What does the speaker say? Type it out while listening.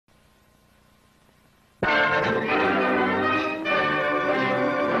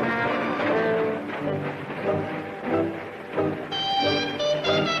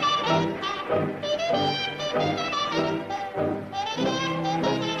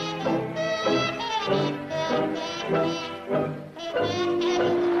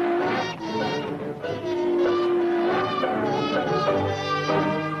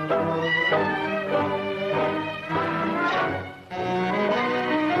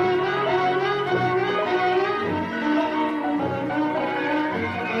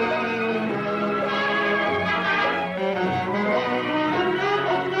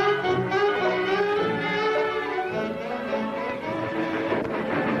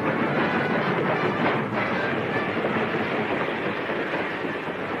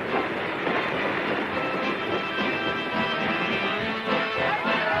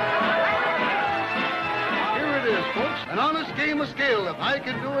skill. If I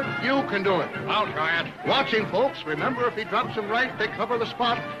can do it, you can do it. I'll try it. Watching, folks, remember if he drops them right, they cover the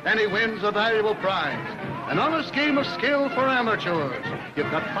spot, and he wins a valuable prize. An honest game of skill for amateurs.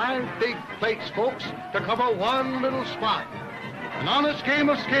 You've got 5 big plates, folks, to cover one little spot. An honest game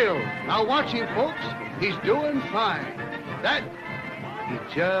of skill. Now watching, folks, he's doing fine. That, he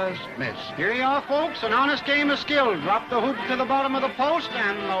just missed. Here you are, folks, an honest game of skill. Drop the hoop to the bottom of the post,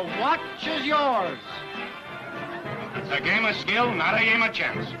 and the watch is yours. It's a game of skill, not a game of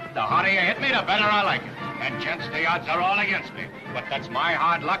chance. The harder you hit me, the better I like it. And chance, the odds are all against me. But that's my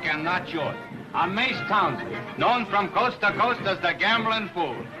hard luck and not yours. I'm Mace Townsley, known from coast to coast as the gambling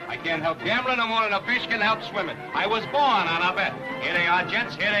fool. I can't help gambling no more than a fish can help swimming. I was born on a bet. Here they are,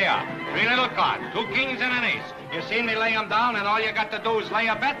 gents, here they are. 3 little cards, 2 kings and an ace. You seen me lay them down, and all you got to do is lay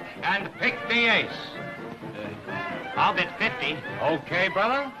a bet and pick the ace. I'll bet 50. Okay,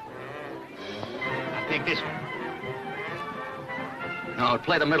 brother? I'll take this one. No,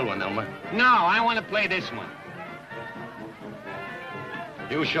 play the middle one, Elmer. No, I want to play this one.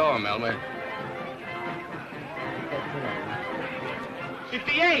 You show him, Elmer.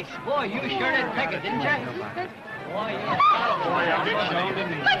 58. Boy, you sure did pick it, didn't you? Boy, you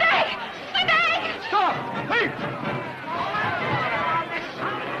My bag! My bag! Stop! Hey!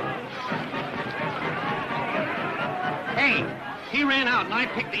 Hey, he ran out and I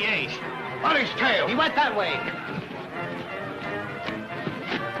picked the ace. On his tail. He went that way.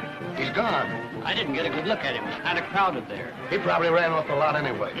 He's gone. I didn't get a good look at him. Kind of crowded there. He probably ran off the lot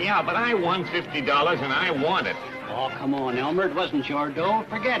anyway. Yeah, but I won $50 and I want it. Oh, come on, Elmer. It wasn't your dough.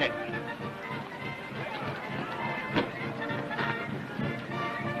 Forget it.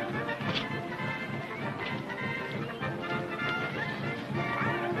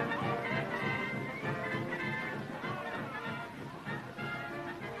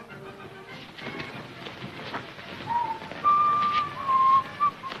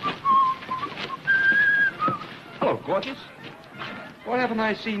 Hello, gorgeous. What haven't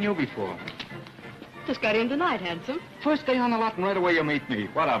I seen you before? Just got in tonight, handsome. First day on the lot and right away you meet me.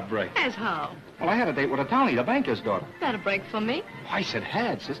 What a break. As how? Well, I had a date with a townie, the banker's daughter. That a break for me? I said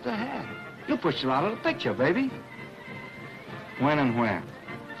had, sister, had. You pushed her out of the picture, baby. When and where?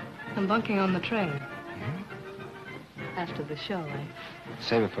 I'm bunking on the train. After the show, eh?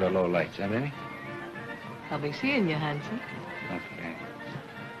 Save it for the low lights, eh, baby? I'll be seeing you, handsome. Okay.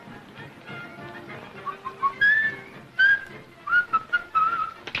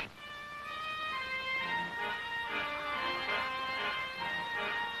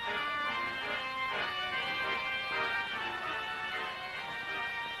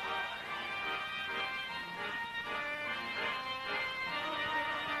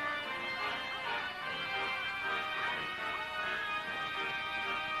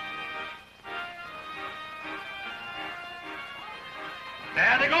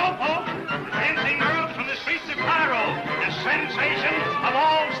 There they go, folks. Dancing girls from the streets of Cairo. The sensation of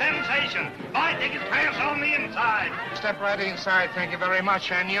all sensation. My ticket's pants on the inside. Step right inside, thank you very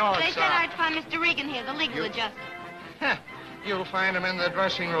much, and yours, They said I'd find Mr. Regan here, the legal adjuster. You'll find him in the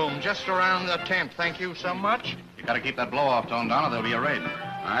dressing room, just around the tent. Thank you so much. You gotta keep that blow-off toned down or there'll be a raid.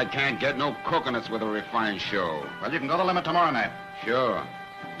 I can't get no coconuts with a refined show. Well, you can go the limit tomorrow night. Sure.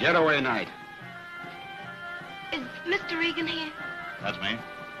 Getaway night. Is Mr. Regan here? That's me.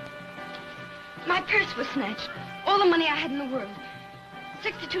 My purse was snatched. All the money I had in the world.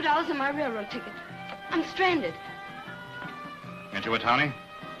 $62 and my railroad ticket. I'm stranded. Ain't you a townie?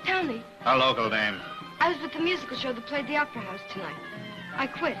 Townie, A local dame. I was with the musical show that played the Opera House tonight. I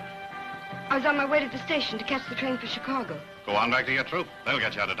quit. I was on my way to the station to catch the train for Chicago. Go on back to your troop. They'll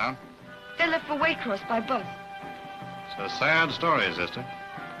get you out of town. They left for Waycross by bus. It's a sad story, sister.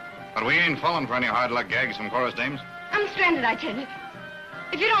 But we ain't falling for any hard luck gags from chorus dames. I'm stranded, I tell you.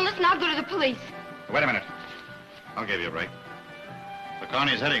 If you don't listen, I'll go to the police. Wait a minute. I'll give you a break. The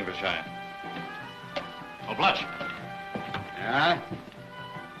Carney's heading for Cheyenne. Oh, Blutch. Yeah?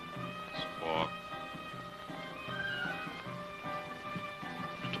 Spock.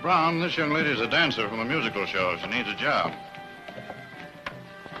 Mr. Brown, this young lady's a dancer from a musical show. She needs a job.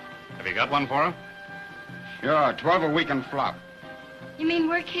 Have you got one for her? Sure, 12 a week and flop. You mean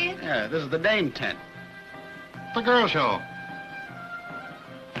work here? Yeah, this is the dame tent. The girl show.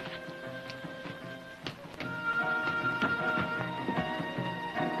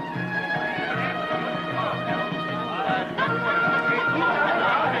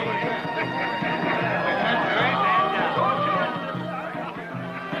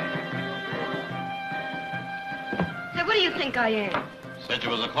 So what do you think I am? Said you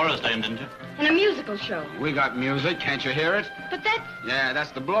was a chorus dame, didn't you? In a musical show. We got music, can't you hear it? But that's Yeah,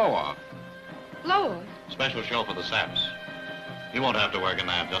 that's the blow-off. lower. Special show for the saps. You won't have to work a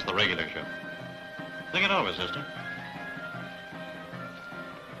night, just the regular shift. Think it over, sister.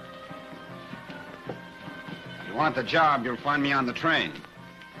 If you want the job, you'll find me on the train.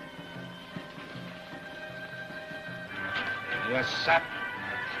 You sap.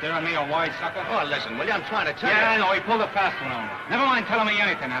 Staring me a wide sucker. Oh, listen, will you? I'm trying to tell you. Yeah, I know. He pulled a fast one on me. Never mind telling me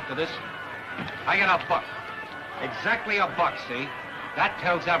anything after this. I get a buck. Exactly a buck, see? That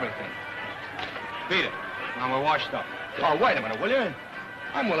tells everything. Beat it. Now we're washed up. Oh, wait a minute, will you?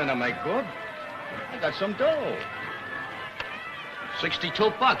 I'm willing to make good. I got some dough.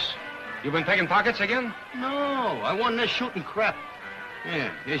 62 bucks. You been picking pockets again? No, I won this shooting crap.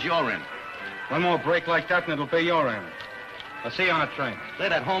 Yeah, here's your end. One more break like that and it'll be your end. I'll see you on a train. Say,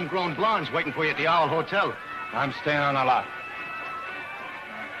 that homegrown blonde's waiting for you at the Owl Hotel. I'm staying on the lot.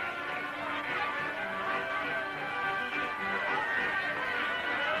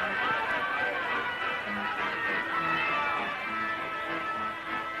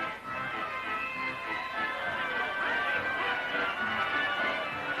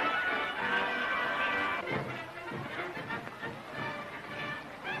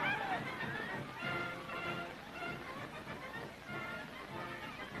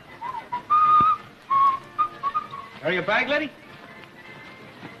 Are your bag, lady?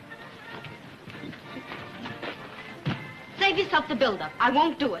 Save yourself the build-up. I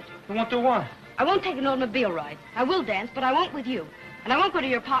won't do it. You won't do what? I won't take an automobile ride. I will dance, but I won't with you. And I won't go to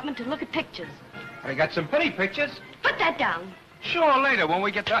your apartment to look at pictures. I got some pretty pictures. Put that down. Sure, later when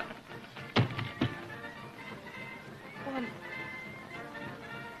we get that. Oh,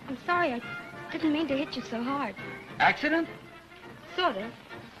 I'm sorry. I didn't mean to hit you so hard. Accident? Sort of.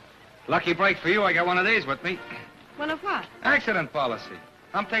 Lucky break for you, I got one of these with me. One of what? Accident policy.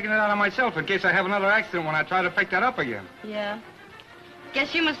 I'm taking it out on myself in case I have another accident when I try to pick that up again. Yeah.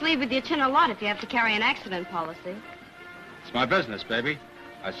 Guess you must leave with your chin a lot if you have to carry an accident policy. It's my business, baby.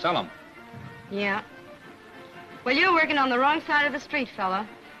 I sell them. Yeah. Well, you're working on the wrong side of the street, fella.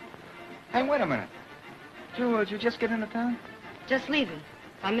 Hey, wait a minute. Did you just get into town? Just leaving.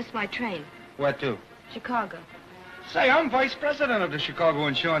 I missed my train. Where to? Chicago. Say, I'm vice president of the Chicago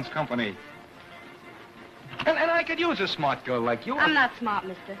Insurance Company. And I could use a smart girl like you. I'm not smart,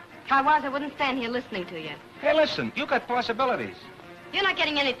 mister. If I was, I wouldn't stand here listening to you. Hey, listen, you got possibilities. You're not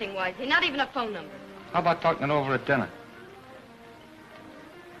getting anything, Wisey, not even a phone number. How about talking it over at dinner?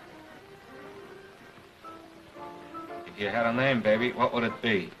 If you had a name, baby, what would it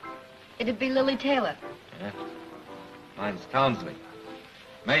be? It'd be Lily Taylor. Yeah. Mine's Townsley.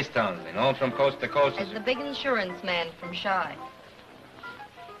 Mace Townsley, known from coast to coast. As the big insurance man from Shy.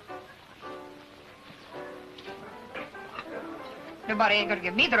 Nobody ain't gonna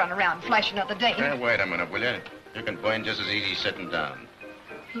give me the runaround flash another day. Hey, wait a minute, will you? You can burn just as easy sitting down.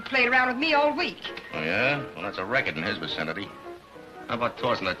 He played around with me all week. Oh, yeah? Well, that's a record in his vicinity. How about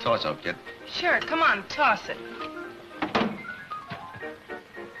tossing the torso, kid? Sure, come on, toss it.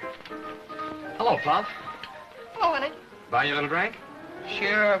 Hello, Pop. Hello, Willie. Buy you a little drink?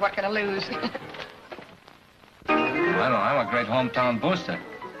 Sure, what can I lose? I know, I'm a great hometown booster.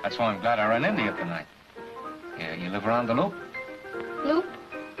 That's why I'm glad I ran into you tonight. Yeah, you live around the loop? Loop?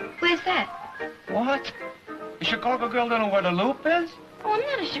 Where's that? What? The Chicago girl don't know where the loop is? Oh, I'm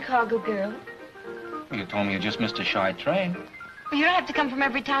not a Chicago girl. Well, you told me you just missed a Shy train. Well, you don't have to come from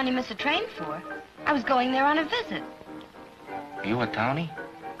every town you miss a train for. I was going there on a visit. Are you a townie?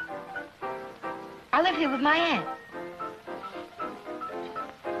 I live here with my aunt.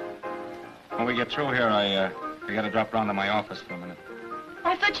 When we get through here, I gotta drop round to my office for a minute. Oh,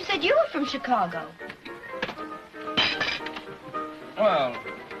 I thought you said you were from Chicago. Well,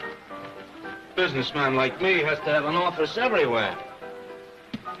 a businessman like me has to have an office everywhere.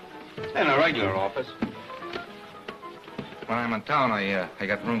 And a regular office. When I'm in town, I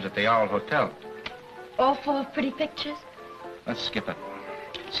got rooms at the Owl Hotel. All full of pretty pictures? Let's skip it.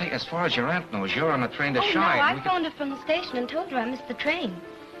 Say, as far as your aunt knows, you're on the train to Oh, Shy. no, I phoned her from the station and told her I missed the train.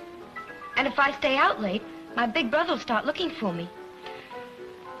 And if I stay out late, my big brother will start looking for me.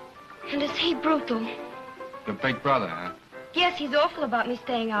 And is he brutal? Your big brother, huh? Yes, he's awful about me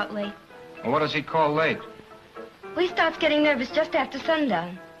staying out late. Well, what does he call late? Well, he starts getting nervous just after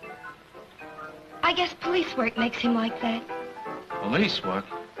sundown. I guess police work makes him like that. Police work?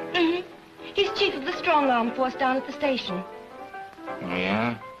 Mm-hmm. He's chief of the strong-arm force down at the station. Oh,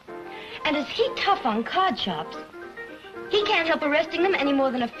 yeah? And is he tough on card shops? He can't help arresting them any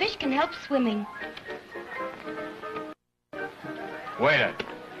more than a fish can help swimming. Waiter.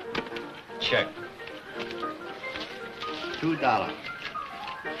 Check. $2.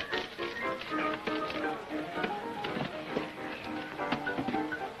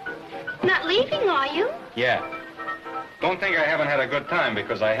 Not leaving, are you? Yeah. Don't think I haven't had a good time,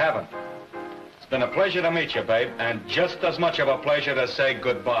 because I haven't. It's been a pleasure to meet you, babe, and just as much of a pleasure to say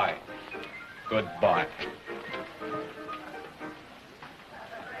goodbye. Goodbye.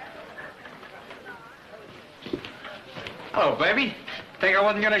 Hello, baby. Think I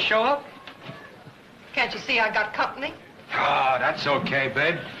wasn't gonna show up? Can't you see I got company? Oh, that's okay,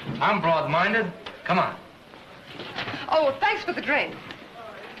 babe. I'm broad-minded. Come on. Oh, thanks for the drink.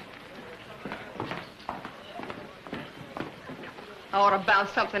 I ought to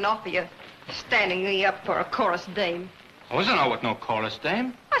bounce something off of you, standing me up for a chorus dame. I wasn't out with no chorus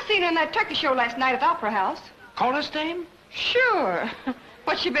dame. I seen her in that turkey show last night at the Opera House. Chorus dame? Sure.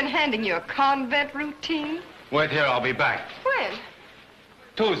 What, she been handing you, a convent routine? Wait here, I'll be back. When?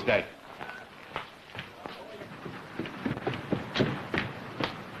 Tuesday.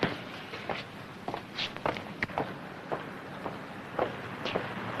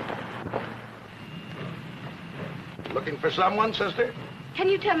 Looking for someone, sister? Can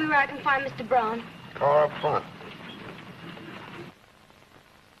you tell me where I can find Mr. Brown? Car up front.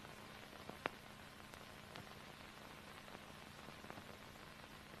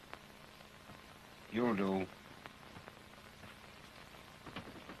 You'll do.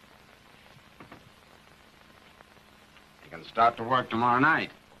 You can start to work tomorrow night.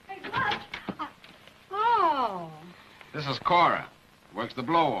 Hey, what? Oh. This is Cora. Works the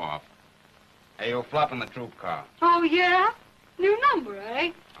blow-off. Hey, you'll flop in the troop car. Oh, yeah? New number,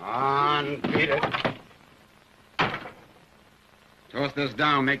 eh? On, beat it. Toast this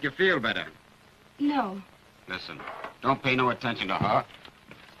down, make you feel better. No. Listen, don't pay no attention to her.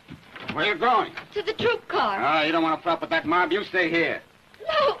 Where you going? To the troop car. Ah, you don't want to flop with that mob. You stay here.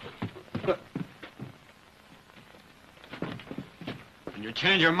 No. When you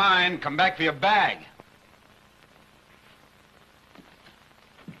change your mind, come back for your bag.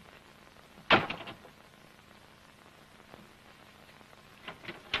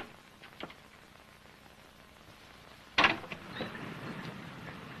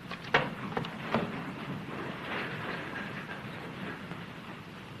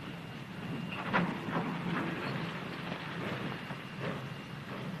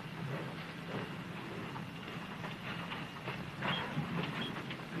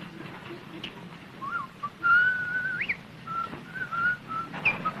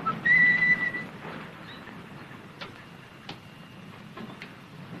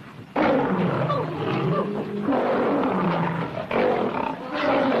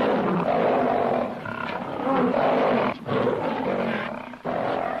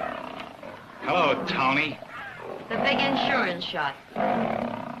 The big insurance shot.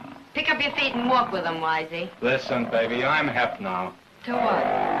 Pick up your feet and walk with them, Wisey. Listen, baby, I'm hep now. To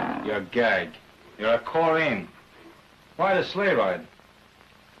what? You're gagged. You're a Corrine. Why the sleigh ride?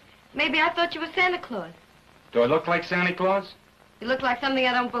 Maybe I thought you were Santa Claus. Do I look like Santa Claus? You look like something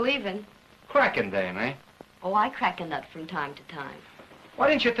I don't believe in. Cracking dame, eh? Oh, I crack a nut from time to time. Why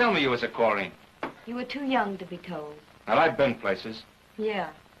didn't you tell me you was a Corrine? You were too young to be told. Well, I've been places. Yeah,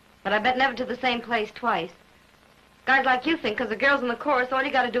 but I bet never to the same place twice. Guys like you think because the girl's in the chorus, all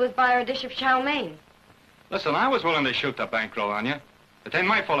you got to do is buy her a dish of chow mein. Listen, I was willing to shoot the bankroll on you. It ain't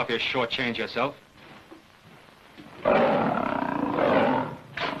my fault if you shortchange yourself.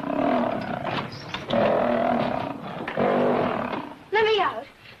 Let me out.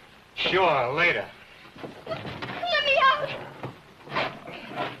 Sure, later. Let me out.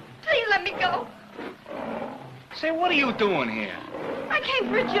 Please let me go. Say, what are you doing here? I came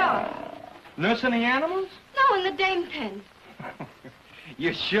for a job. Nursing the animals? No, in the dame pen.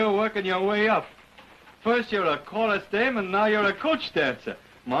 You're sure working your way up. First you're a chorus dame, and now you're a coach dancer.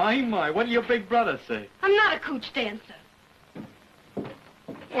 My, what did your big brother say? I'm not a cooch dancer.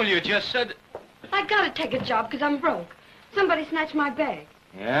 Well, you just said... I gotta take a job because I'm broke. Somebody snatched my bag.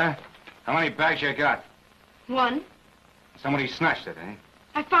 Yeah? How many bags you got? One. Somebody snatched it, eh?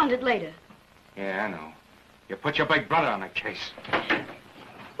 I found it later. Yeah, I know. You put your big brother on the case.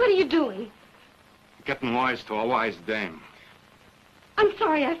 What are you doing? Getting wise to a wise dame. I'm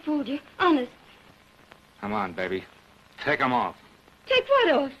sorry I fooled you. Honest. Come on, baby. Take 'em off. Take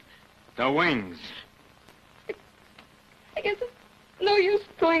what off? The wings. I guess it's no use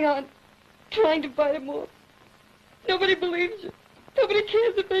going on trying to bite him off. Nobody believes you. Nobody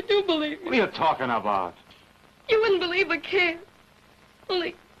cares if they do believe you. What are you talking about? You wouldn't believe or care.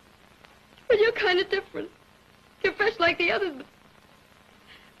 Only, well, you're kind of different. You're fresh like the others,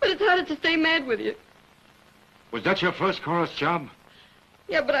 but it's harder to stay mad with you. Was that your first chorus job?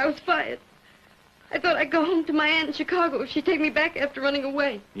 Yeah, but I was fired. I thought I'd go home to my aunt in Chicago if she'd take me back after running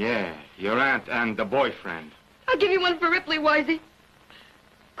away. Yeah, your aunt and the boyfriend. I'll give you one for Ripley, Wisey.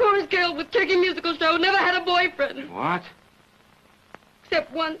 Chorus girl with turkey musical show, never had a boyfriend. What?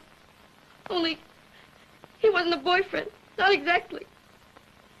 Except one. Only, he wasn't a boyfriend. Not exactly.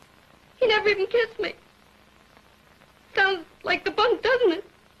 He never even kissed me. Sounds like the bunk, doesn't it?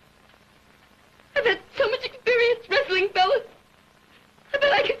 I've had so much experience wrestling fellas. I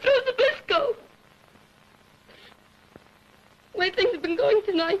bet I could throw Zabisco. The way things have been going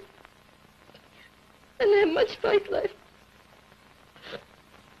tonight, I don't have much fight left.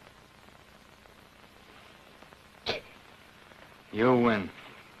 You win.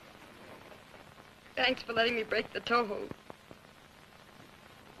 Thanks for letting me break the toe hold.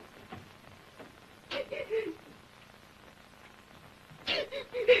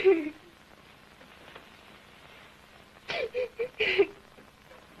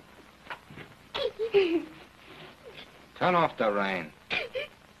 Turn off the rain.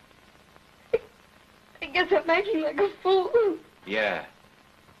 I guess I'm acting like a fool. Yeah.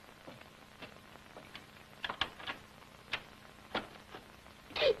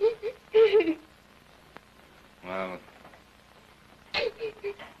 Well,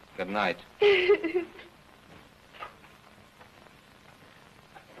 good night.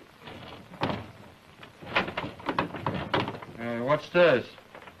 What's this?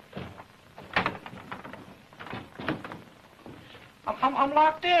 I'm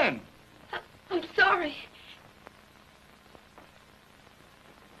locked in. I'm sorry.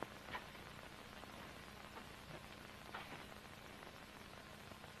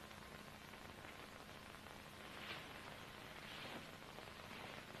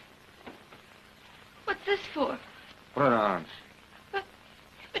 What's this for? Put it on. But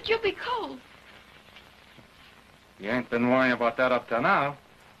you'll be cold. You ain't been worrying about that up to now.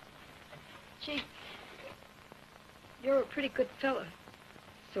 Gee, you're a pretty good fella.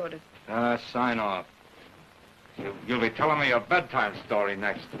 Sort of. Sign off. You'll be telling me a bedtime story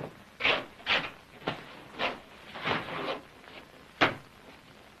next.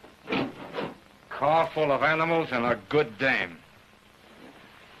 Car full of animals and a good dame.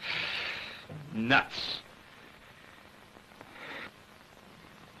 Nuts.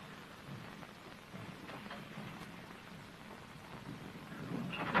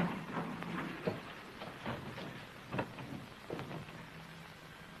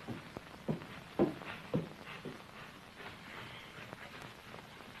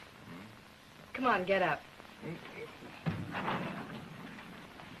 Come on, get up.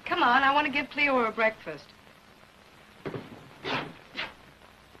 Come on, I want to give Cleo her breakfast.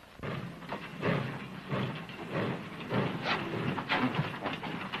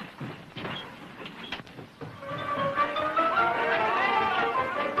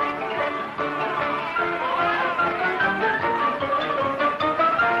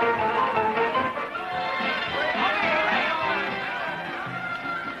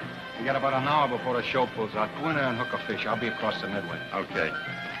 About an hour before the show pulls out. Go in there and hook a fish. I'll be across the midway. Okay.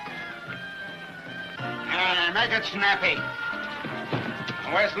 Make it snappy.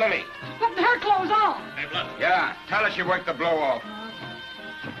 Where's Lily? Putting her clothes on. Hey, Blood. Yeah, tell her she worked the blow off.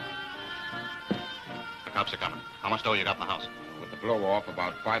 The cops are coming. How much dough you got in the house? With the blow off,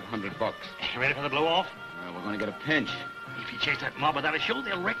 about $500. You ready for the blow-off? We're gonna get a pinch. If you chase that mob without a show,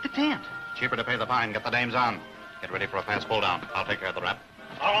 they'll wreck the tent. Cheaper to pay the fine, get the dames on. Get ready for a fast pull-down. I'll take care of the rap.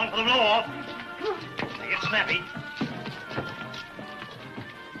 All on for the blow-off. Make it snappy.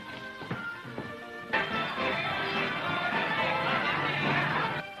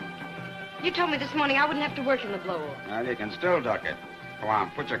 You told me this morning I wouldn't have to work in the blow-off. Well, you can still duck it. Go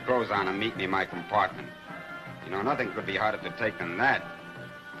on, put your clothes on and meet me in my compartment. You know, nothing could be harder to take than that.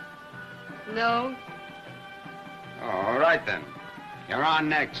 No. Oh, all right, then. You're on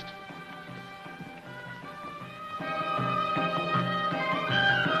next.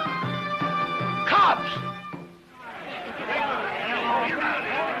 Cops!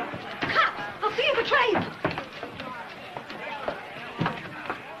 Cops! I'll see you at the train.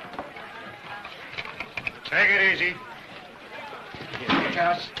 Take it easy.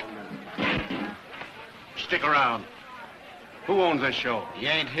 Just. Stick around. Who owns this show? He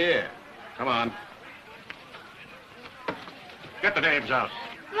ain't here. Come on. Get the dames out.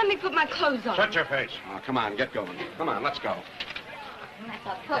 Let me put my clothes on. Shut your face. Oh, come on, get going. Come on, let's go. That's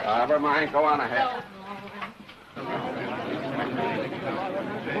a push. Never mind, go on ahead.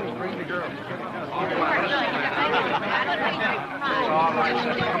 All right,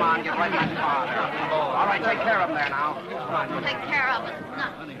 sister, come on, get right in that car. All right, take care of them there now. Come on. Take care of it.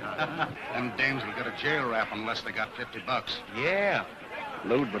 Nothing. Them dames will get a jail rap unless they got $50. Yeah.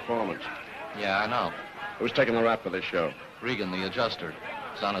 Lewd performance. Yeah, I know. Who's taking the rap for this show? Regan, the adjuster.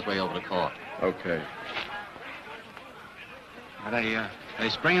 He's on his way over to court. Okay. Are they They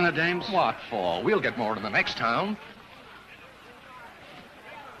springing the dames? What for? We'll get more in the next town.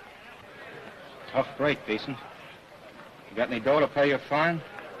 Tough break, Decent. You got any dough to pay your fine?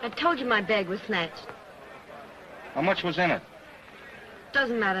 I told you my bag was snatched. How much was in it?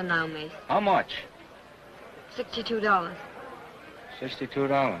 Doesn't matter now, Mace. How much? $62. $62,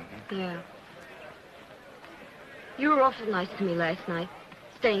 huh? Yeah. You were awful nice to me last night,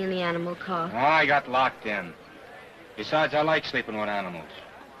 staying in the animal car. Oh, I got locked in. Besides, I like sleeping with animals.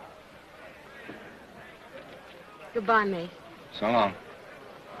 Goodbye, Mace. So long.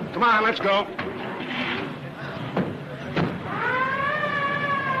 Come on, let's go.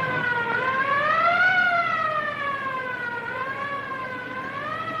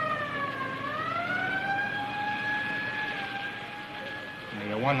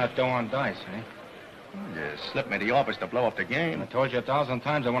 You won that dough on dice, eh? You slipped me the office to blow up the game. I told you 1,000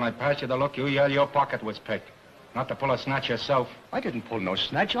 times that when I passed you the look, you yelled your pocket was picked. Not to pull a snatch yourself. I didn't pull no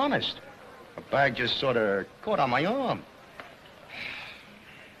snatch, honest. The bag just sort of caught on my arm.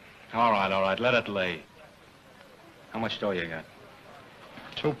 All right, let it lay. How much dough you got?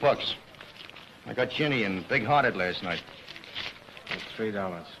 $2. I got Ginny and big-hearted last night. That's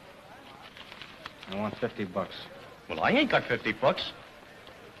 $3. I want $50. Well, I ain't got $50.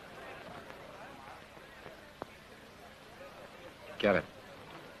 Get it.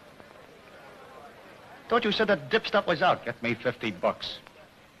 Thought you said that dip stuff was out. Get me $50.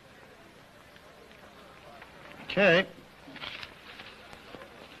 Okay.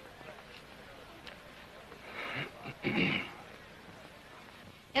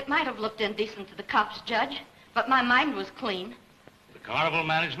 It might have looked indecent to the cops, Judge, but my mind was clean. The carnival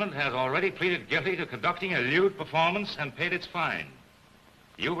management has already pleaded guilty to conducting a lewd performance and paid its fine.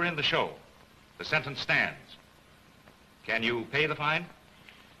 You were in the show. The sentence stands. Can you pay the fine?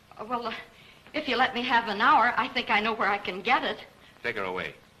 Well, if you let me have an hour, I think I know where I can get it. Take her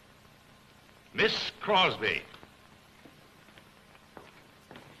away. Miss Crosby.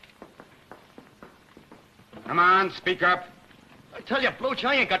 Come on, speak up. I tell you, Blooch,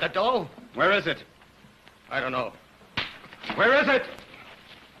 I ain't got the dough. Where is it? I don't know. Where is it?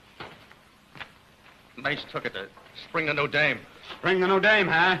 Mace took it to spring the new dame. Spring the new dame,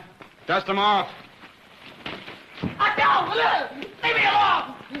 huh? Dust them off. Leave me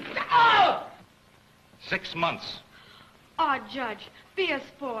alone! Oh! 6 months. Oh, Judge, be a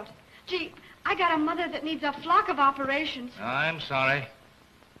sport. Gee, I got a mother that needs a flock of operations. I'm sorry.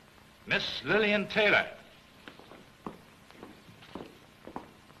 Miss Lillian Taylor.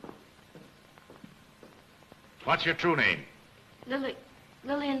 What's your true name?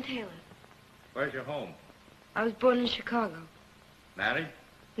 Lillian Taylor. Where's your home? I was born in Chicago. Married?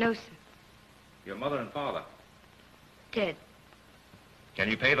 No, sir. Your mother and father? Dead. Can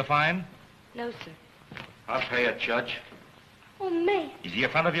you pay the fine? No, sir. I'll pay it, Judge. Oh, Mace. Is he a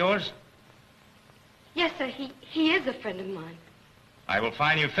friend of yours? Yes, sir, he is a friend of mine. I will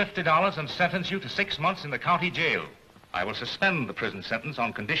fine you $50 and sentence you to 6 months in the county jail. I will suspend the prison sentence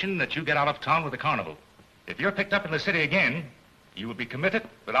on condition that you get out of town with the carnival. If you're picked up in the city again, you will be committed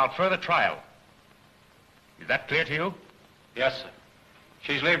without further trial. Is that clear to you? Yes, sir.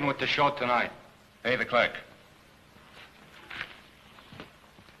 She's leaving with the show tonight. Pay the clerk.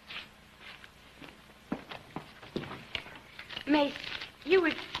 Mace, you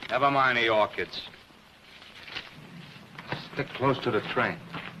were... Never mind the orchids. Stick close to the train.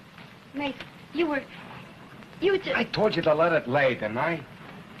 Mace, you were just... I told you to let it lay, didn't I?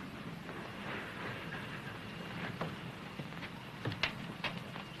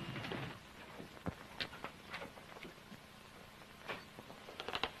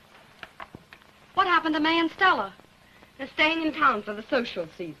 What happened to May and Stella? They're staying in town for the social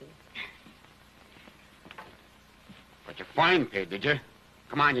season. But your fine paid, did you?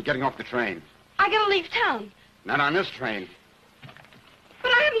 Come on, you're getting off the train. I gotta leave town. Not on this train. But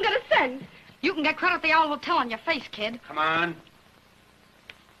I haven't got a cent. You can get credit the owl will tell on your face, kid. Come on.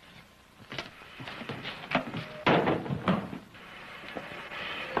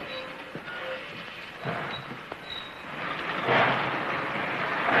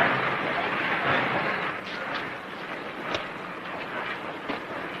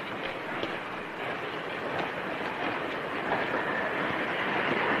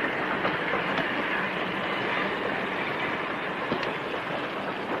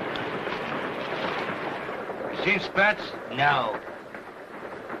 Seen Spats? No.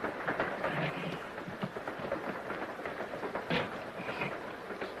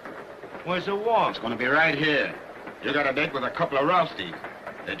 Where's the walk? It's going to be right here. You got a date with a couple of rousties.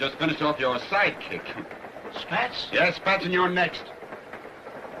 They just finished off your sidekick. Spats? Yes, Spats, and you're next.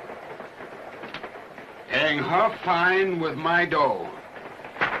 Paying her fine with my dough.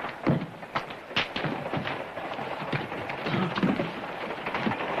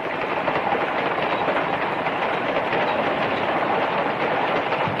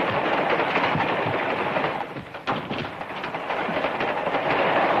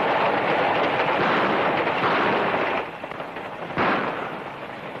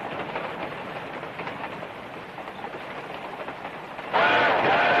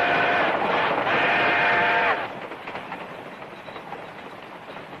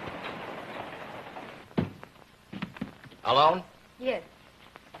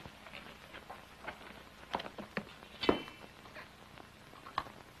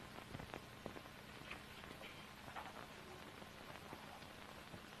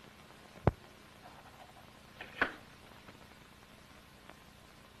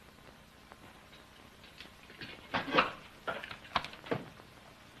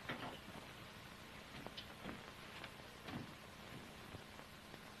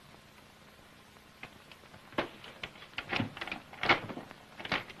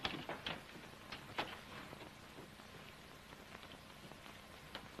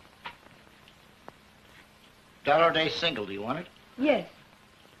 Faraday single. Do you want it? Yes.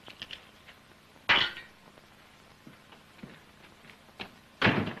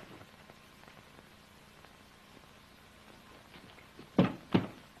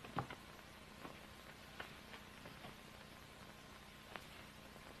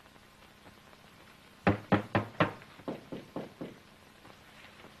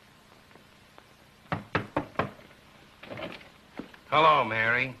 Hello,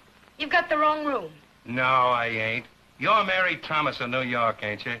 Mary. You've got the wrong room. No, I ain't. You're Mary Thomas of New York,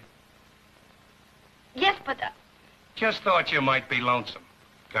 ain't you? Yes, but... Just thought you might be lonesome.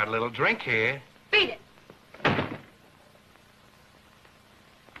 Got a little drink here. Beat it.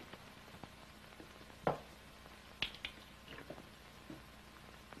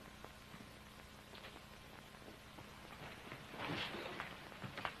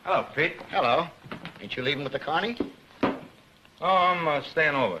 Hello, Pete. Hello. Ain't you leaving with the carny? Oh, I'm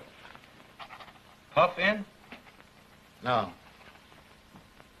staying over. Puff in? No.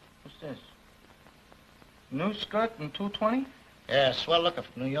 What's this? New skirt and 220? Yeah, swell looker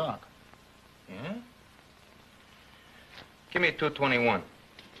from New York. Yeah? Give me a 221.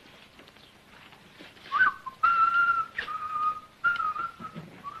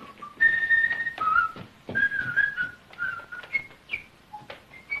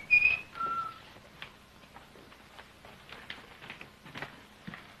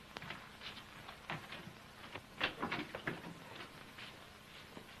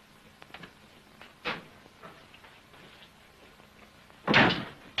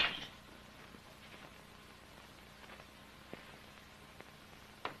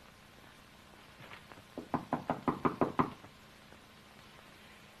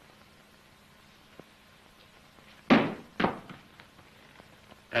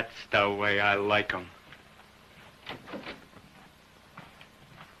 That's the way I like 'em.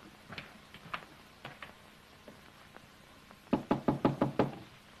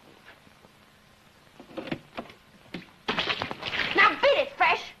 Now beat it,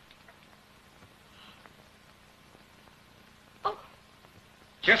 Fresh. Oh.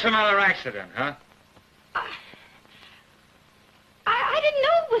 Just another accident, huh? I didn't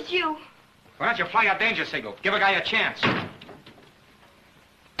know it was you. Why don't you fly a danger signal? Give a guy a chance.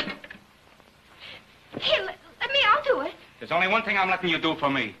 Here, let me, I'll do it. There's only one thing I'm letting you do for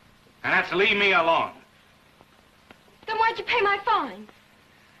me, and that's leave me alone. Then why'd you pay my fine?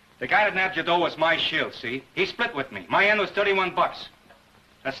 The guy that nabbed your door was my shield, see? He split with me. My end was 31 bucks.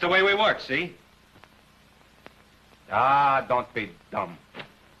 That's the way we work, see? Ah, don't be dumb.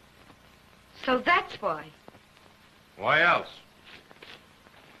 So that's why. Why else?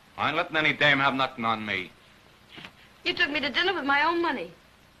 I ain't letting any dame have nothing on me. You took me to dinner with my own money.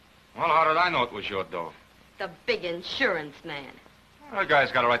 Well, how did I know it was your dough? The big insurance man. Well, a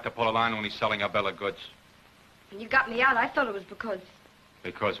guy's got a right to pull a line when he's selling a bill of goods. When you got me out, I thought it was because...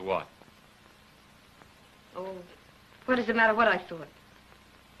 Because what? Oh, what does it matter what I thought?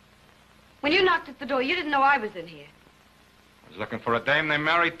 When you knocked at the door, you didn't know I was in here. I was looking for a dame named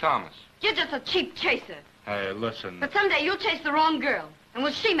Mary Thomas. You're just a cheap chaser. Hey, listen. But someday you'll chase the wrong girl. And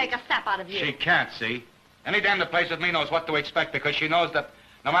will she make a sap out of you? She can't, see? Any dame that plays with me knows what to expect because she knows that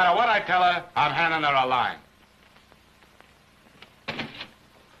no matter what I tell her, I'm handing her a line.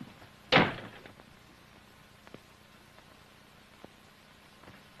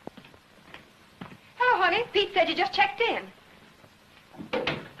 Hello, honey. Pete said you just checked in.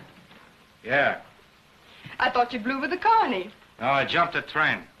 Yeah. I thought you blew with the carny. No, I jumped a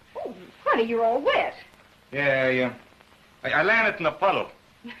train. Oh, honey, you're all wet. Yeah, I landed in a puddle.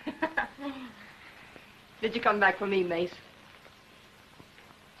 Did you come back for me, Mace?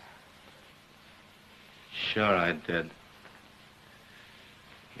 Sure I did.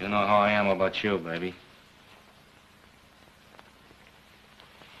 You know how I am about you, baby.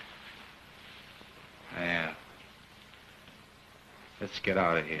 Yeah. Let's get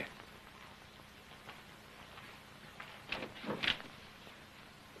out of here.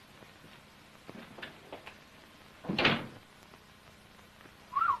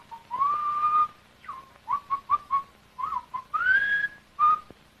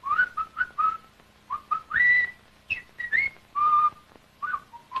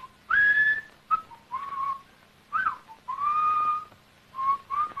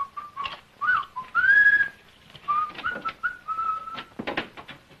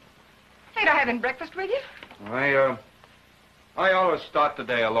 Having breakfast with you? I always start the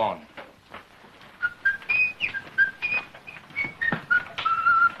day alone.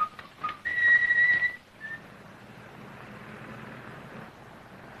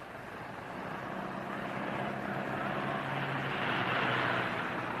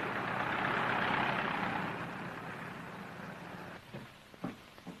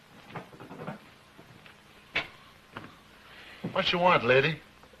 What you want, lady?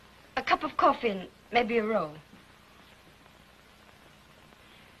 A cup of coffee and maybe a roll.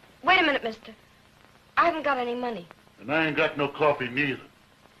 Wait a minute, mister. I haven't got any money. And I ain't got no coffee neither.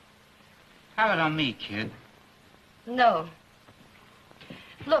 Have it on me, kid. No.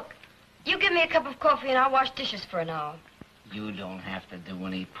 Look, you give me a cup of coffee and I'll wash dishes for an hour. You don't have to do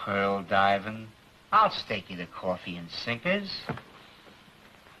any pearl diving. I'll stake you the coffee and sinkers.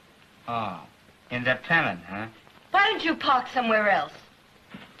 Oh, independent, huh? Why don't you park somewhere else?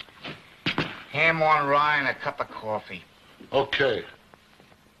 Ham on rye and a cup of coffee. Okay.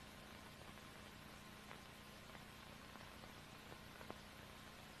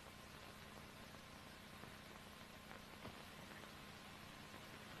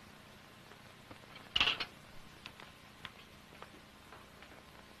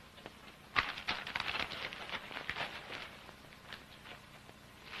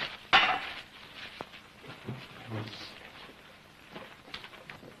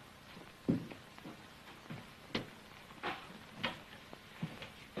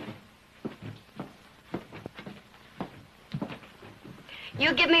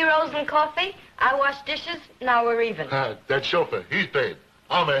 You give me rolls and coffee, I wash dishes, now we're even. That chauffeur, he's paid.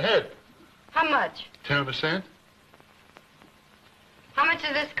 I'm ahead. How much? 10%? How much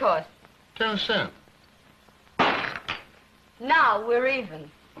does this cost? 10 cents. Now we're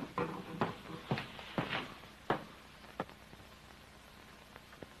even.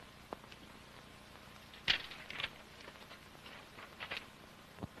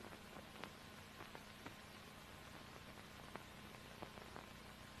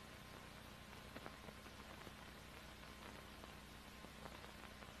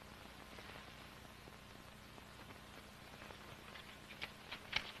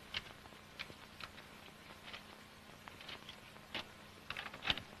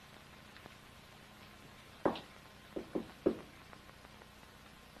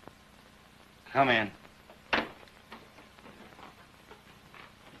 Come in.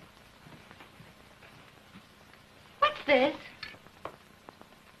 What's this?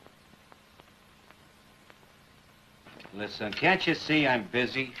 Listen, can't you see I'm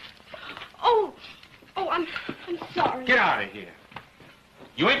busy? Oh, I'm sorry. Get out of here.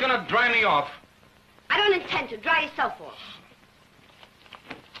 You ain't gonna dry me off. I don't intend to. Dry yourself off.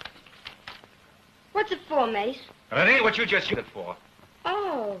 What's it for, Mace? It ain't what you just used it for.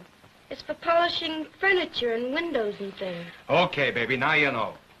 Oh, it's for polishing furniture and windows and things. Okay, baby, now you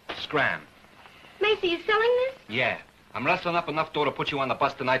know. Scram. Mace, are you selling this? Yeah. I'm wrestling up enough dough to put you on the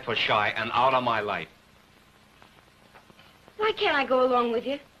bus tonight for shy and out of my life. Why can't I go along with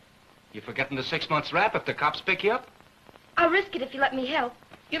you? You forgetting the 6 months rap if the cops pick you up? I'll risk it if you let me help.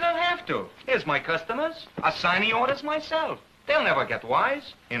 You don't have to. Here's my customers. I sign the orders myself. They'll never get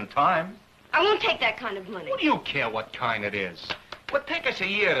wise. In time. I won't take that kind of money. What do you care what kind it is? It would take us a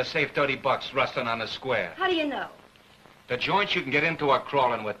year to save $30 rustling on the square. How do you know? The joints you can get into are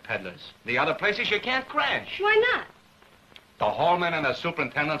crawling with peddlers. The other places you can't crash. Why not? The hallmen and the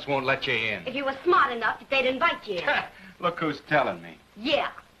superintendents won't let you in. If you were smart enough, they'd invite you in. Look who's telling me. Yeah.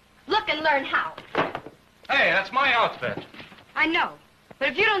 Look and learn how. Hey, that's my outfit. I know. But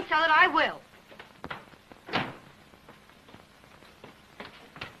if you don't sell it, I will.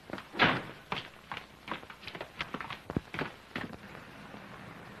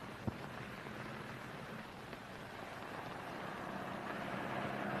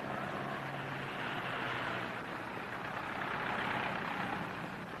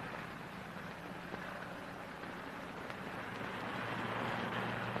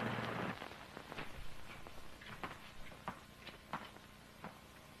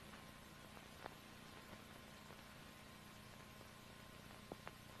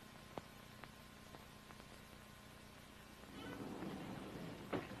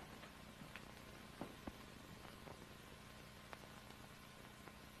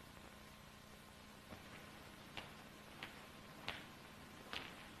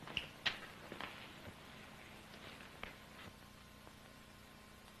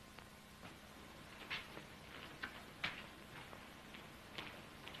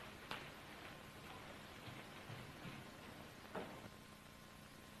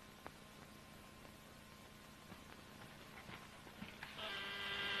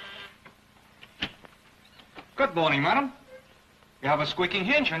 Good morning, madam. You have a squeaking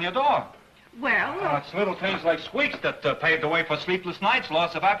hinge on your door. Well... It's little things like squeaks that paved the way for sleepless nights,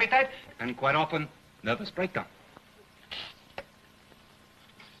 loss of appetite, and quite often, nervous breakdown.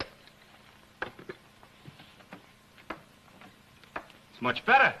 It's much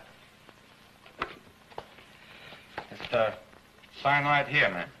better. Just sign right here,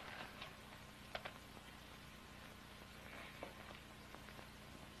 man.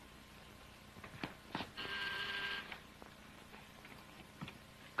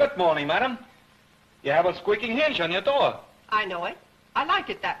 Good morning, madam. You have a squeaking hinge on your door. I know it. I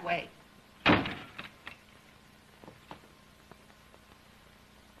like it that way.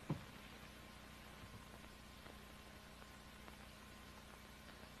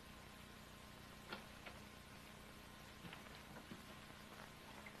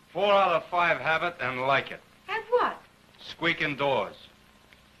 Four out of 5 have it and like it. Have what? Squeaking doors.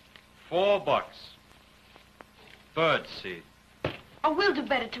 $4. Bird seed. Oh, we'll do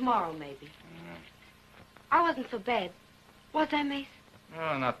better tomorrow, maybe. I wasn't so bad. Was I, Mace?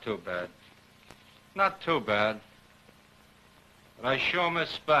 Oh, not too bad. Not too bad. But I sure miss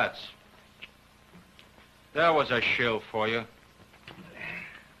Spats. There was a shill for you.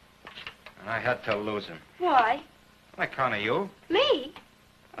 And I had to lose him. Why? On account of you. Me?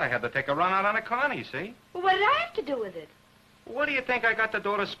 I had to take a run out on a Connie, see? Well, what did I have to do with it? What do you think I got the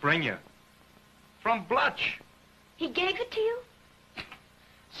door to spring you? From Blutch. He gave it to you?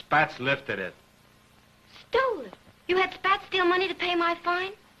 Spats lifted it. Stole it. You had Spat steal money to pay my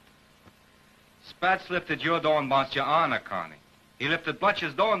fine? Spats lifted your door and bounced you on a Connie. He lifted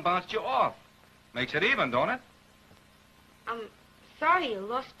Blutch's door and bounced you off. Makes it even, don't it? I'm sorry you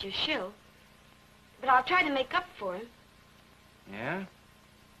lost your shill, but I'll try to make up for him. Yeah?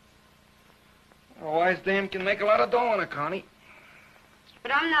 A wise dame can make a lot of dough on a Connie.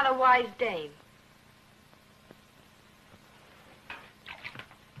 But I'm not a wise dame.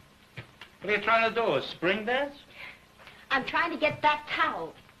 What are you trying to do, a spring dance? I'm trying to get that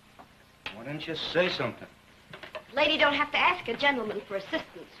towel. Why didn't you say something? Lady don't have to ask a gentleman for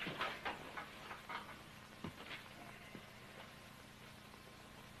assistance.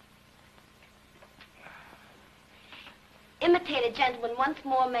 Imitate a gentleman once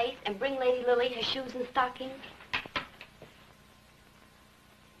more, Mace, and bring Lady Lily her shoes and stockings.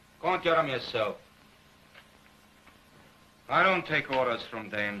 Go and get them yourself. I don't take orders from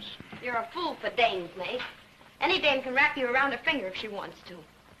dames. You're a fool for dames, Mace. Any dame can wrap you around her finger if she wants to.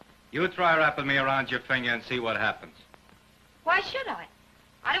 You try wrapping me around your finger and see what happens. Why should I?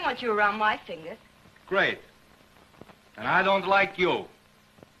 I don't want you around my finger. Great. And I don't like you.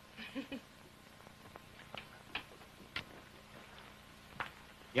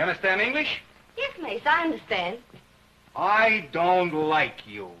 You understand English? Yes, Mace, I understand. I don't like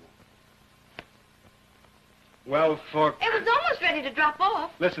you. Well, for... It was almost ready to drop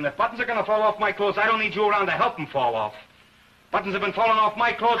off. Listen, if buttons are going to fall off my clothes, I don't need you around to help them fall off. Buttons have been falling off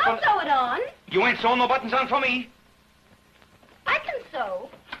my clothes I'll sew it on. You ain't sewing no buttons on for me. I can sew.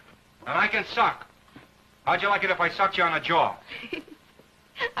 And I can suck. How'd you like it if I sucked you on the jaw?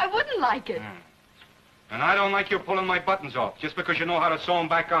 I wouldn't like it. And I don't like you pulling my buttons off just because you know how to sew them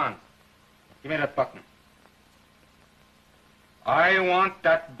back on. Give me that button. I want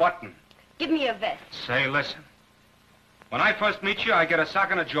that button. Give me a vest. Say, listen. When I first meet you, I get a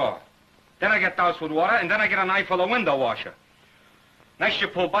sock and a jaw. Then I get doused with water, and then I get an eye for the window washer. Next, you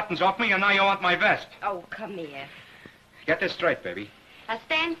pull buttons off me, and now you want my vest. Oh, come here. Get this straight, baby. Now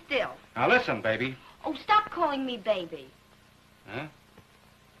stand still. Now listen, baby. Oh, stop calling me baby. Huh?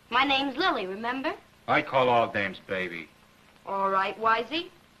 My name's Lily, remember? I call all dames baby. All right, Wisey.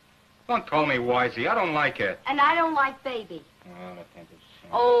 Don't call me Wisey. I don't like it. And I don't like baby.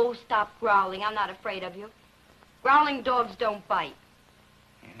 Oh, stop growling. I'm not afraid of you. Growling dogs don't bite.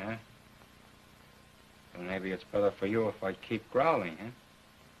 Yeah? Well, maybe it's better for you if I keep growling, huh?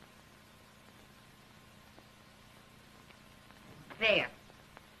 There.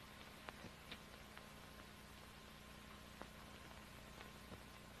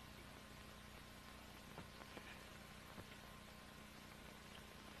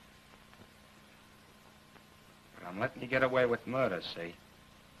 But I'm letting you get away with murder, see?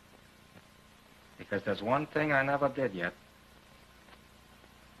 Because there's one thing I never did yet.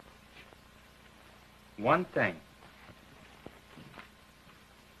 One thing.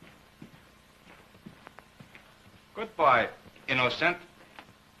 Goodbye, innocent.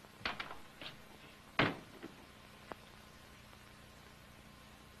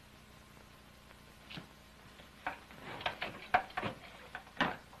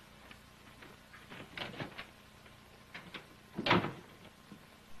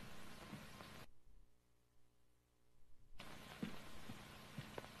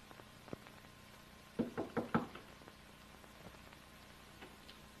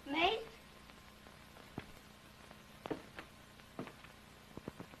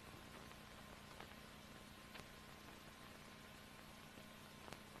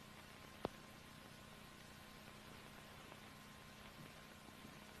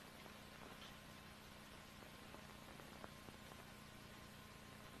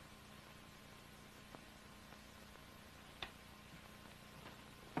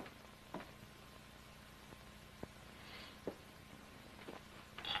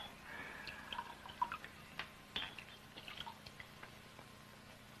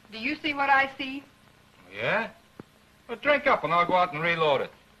 Do you see what I see? Yeah? Well, drink up and I'll go out and reload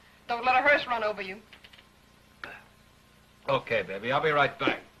it. Don't let a hearse run over you. Okay, baby. I'll be right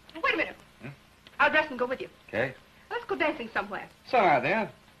back. Wait a minute. I'll dress and go with you. Okay. Let's go dancing somewhere. So are there.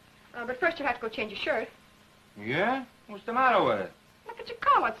 But first you'll have to go change your shirt. Yeah? What's the matter with it? Look at your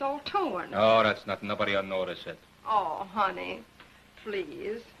collar. It's all torn. Oh, that's nothing. Nobody will notice it. Oh, honey.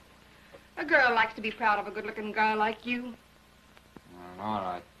 Please. A girl likes to be proud of a good-looking girl like you. All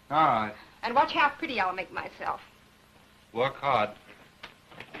right. All right. And watch how pretty I'll make myself. Work hard.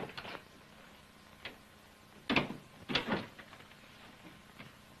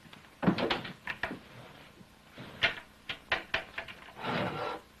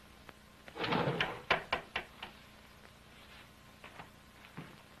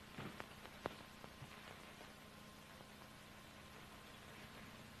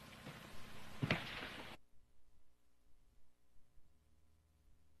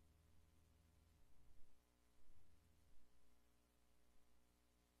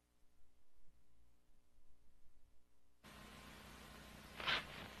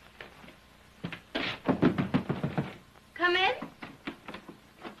 Come in.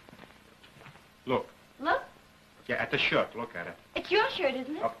 Look. Look. Yeah, at the shirt. Look at it. It's your shirt,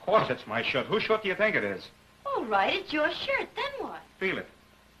 isn't it? Of course it's my shirt. Whose shirt do you think it is? All right, it's your shirt. Then what? Feel it.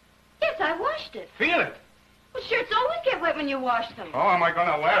 Yes, I washed it. Feel it. Well, shirts always get wet when you wash them. Oh, am I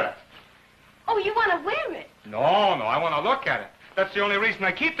going to wear it? Oh, you want to wear it? No, I want to look at it. That's the only reason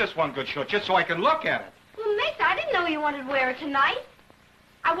I keep this one good shirt, just so I can look at it. Well, Mace, I didn't know you wanted to wear it tonight.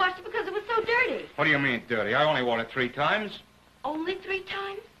 I washed it because it was so dirty. What do you mean, dirty? I only wore it 3 times. Only 3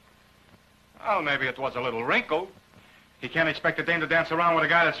 times? Well, maybe it was a little wrinkled. You can't expect a dame to dance around with a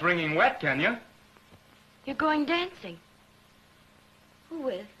guy that's wringing wet, can you? You're going dancing. Who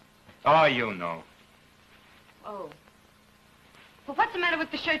with? Oh, you know. Oh. Well, what's the matter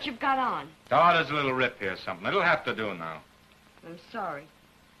with the shirt you've got on? Oh, there's a little rip here, something. It'll have to do now. I'm sorry.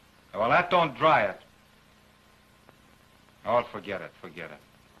 Well, that don't dry it. Oh, forget it, forget it.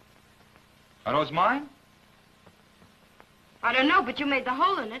 Are those mine? I don't know, but you made the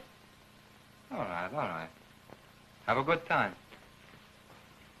hole in it. All right, all right. Have a good time.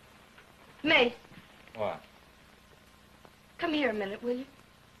 Mace, What? come here a minute, will you?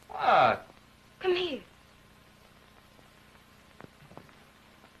 What? Come here.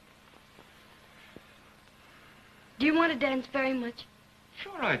 Do you want to dance very much?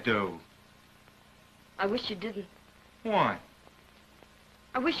 Sure I do. I wish you didn't. Why?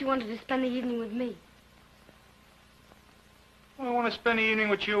 I wish you wanted to spend the evening with me. What do I want to spend the evening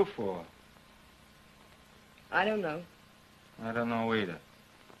with you for? I don't know. I don't know either.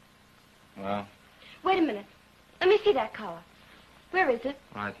 Well, Wait a minute. Let me see that collar. Where is it?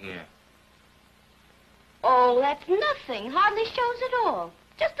 right here. Oh, that's nothing. Hardly shows at all.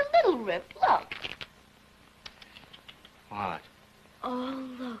 Just a little rip. Look. What? Oh,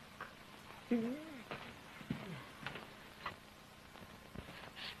 look.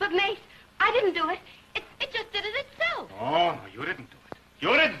 But, Mace, I didn't do it. It just did it itself. Oh, no, you didn't do it. You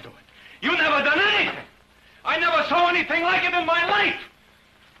didn't do it. You never done anything. I never saw anything like it in my life.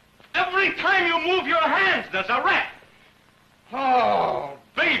 Every time you move your hands, there's a wreck. Oh,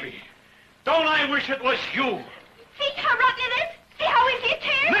 baby. Don't I wish it was you? See how rotten it is? See how easy it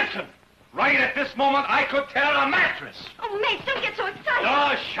tears? Listen. Right at this moment, I could tear a mattress. Oh, Mace, don't get so excited.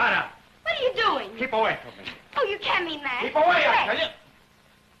 Oh, shut up. What are you doing? Keep away from me. Oh, you can't mean that. Keep away, I Hey, tell you.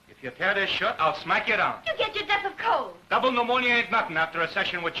 If you tear this shirt, I'll smack you down. You get your death of cold. Double pneumonia ain't nothing after a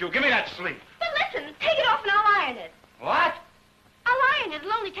session with you. Give me that sleeve. But listen, take it off and I'll iron it. What? I'll iron it.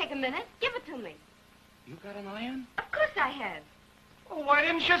 It'll only take a minute. Give it to me. You got an iron? Of course I have. Well, why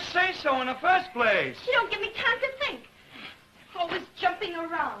didn't you say so in the first place? You don't give me time to think. Always jumping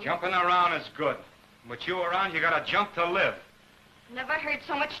around. Jumping around is good. With you around, you gotta jump to live. Never heard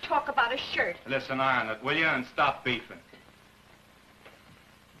so much talk about a shirt. Listen, iron it, will you, and stop beefing.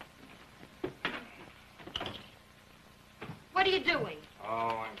 What are you doing?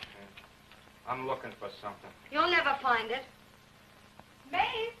 Oh, I'm looking for something. You'll never find it.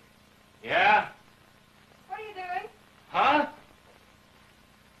 Mace, Yeah? what are you doing? Huh?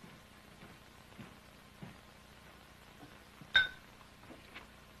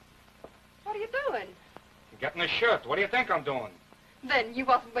 What are you doing? Getting a shirt. What do you think I'm doing? Then you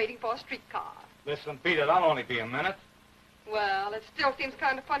wasn't waiting for a streetcar. Listen, beat it. I'll only be a minute. Well, it still seems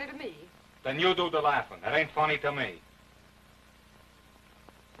kind of funny to me. Then you do the laughing. That ain't funny to me.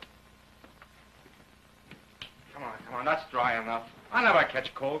 Come on, that's dry enough. I never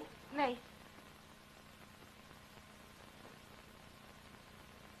catch cold. Mace.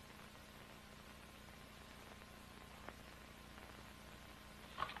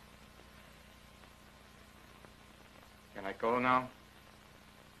 go now?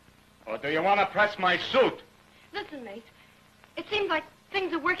 Or do you want to press my suit? Listen, Mace. It seems like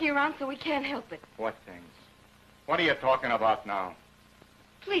things are working around so we can't help it. What things? What are you talking about now?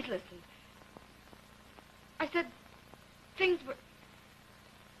 Please listen. I said things were...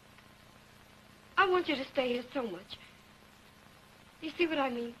 I want you to stay here so much. You see what I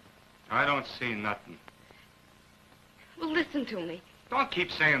mean? I don't see nothing. Well, listen to me. Don't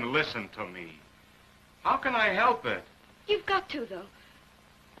keep saying listen to me. How can I help it? You've got to, though.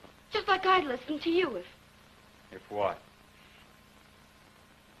 Just like I'd listen to you if... If what?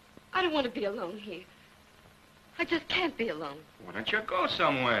 I don't want to be alone here. I just can't be alone. Why don't you go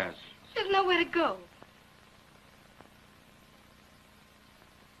somewhere? There's nowhere to go.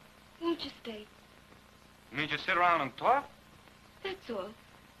 Won't you stay? You mean just sit around and talk? That's all.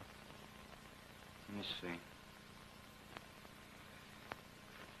 Let me see.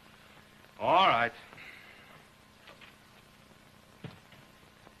 All right.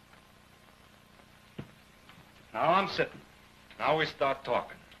 Now I'm sitting. Now we start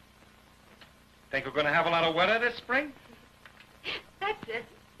talking. Think we're going to have a lot of weather this spring? That's it.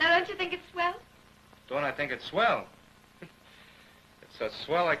 Now, don't you think it's swell? Don't I think it's swell? It's so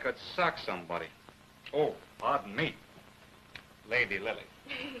swell I could sock somebody. Oh, pardon me. Lady Lily.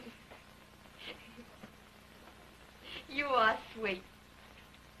 You are sweet.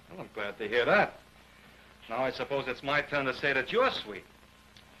 Well, I'm glad to hear that. Now I suppose it's my turn to say that you're sweet.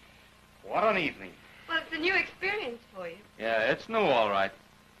 What an evening. Well, it's a new experience for you. Yeah, it's new, all right.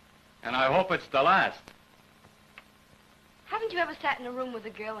 And I hope it's the last. Haven't you ever sat in a room with a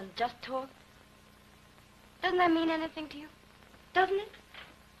girl and just talked? Doesn't that mean anything to you? Doesn't it?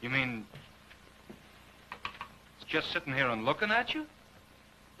 You mean... it's just sitting here and looking at you?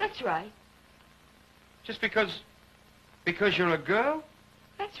 That's right. Just because... because you're a girl?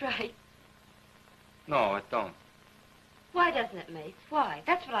 That's right. No, it don't. Why doesn't it, Mace? Why?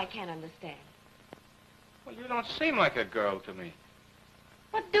 That's what I can't understand. Well, you don't seem like a girl to me.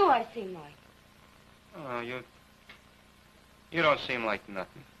 What do I seem like? Oh, you don't seem like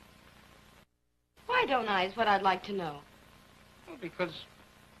nothing. Why don't I is what I'd like to know. Well, because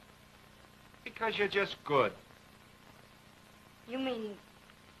you're just good. You mean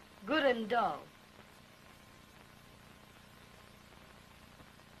good and dull?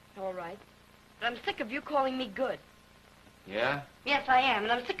 All right. But I'm sick of you calling me good. Yeah? Yes, I am,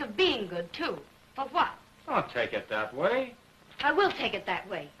 and I'm sick of being good, too. For what? Don't take it that way. I will take it that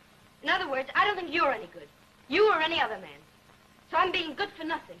way. In other words, I don't think you're any good. You or any other man. So I'm being good for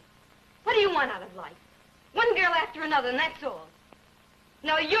nothing. What do you want out of life? One girl after another, and that's all.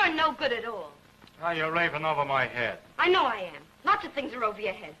 No, you're no good at all. Now you're raving over my head. I know I am. Lots of things are over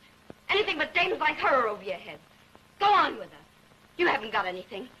your head. Anything but dames like her are over your head. Go on with her. You haven't got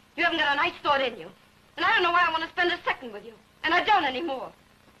anything. You haven't got a nice thought in you. And I don't know why I want to spend a second with you. And I don't anymore.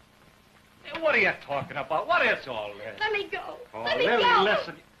 Hey, what are you talking about? What is all this? Let me go. Oh, Let me Lily, go.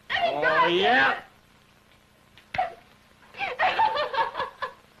 listen. Let me go. Oh, yeah?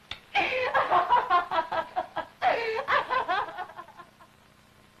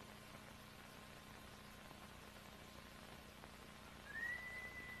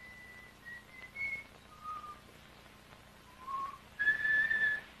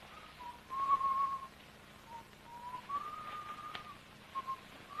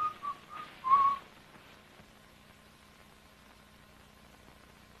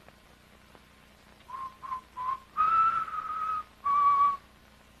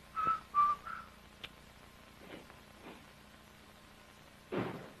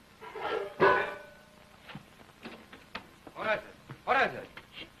 What is it?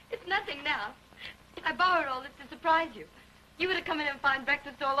 It's nothing now. I borrowed all this to surprise you. You would have come in and find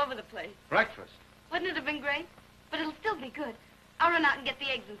breakfast all over the place. Breakfast? Wouldn't it have been great? But it'll still be good. I'll run out and get the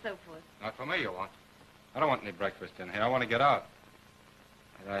eggs and so forth. Not for me, you won't. I don't want any breakfast in here. I want to get out.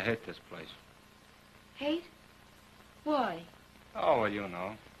 And I hate this place. Hate? Why? Oh, well, you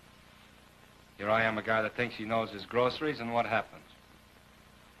know. Here I am, a guy that thinks he knows his groceries, and what happens?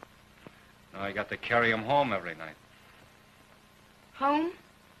 Now I got to carry him home every night. Home?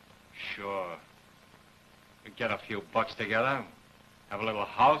 Sure. We get a few bucks together, have a little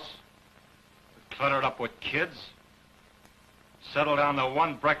house, clutter it up with kids, settle down to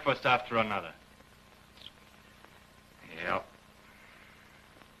one breakfast after another. Yep.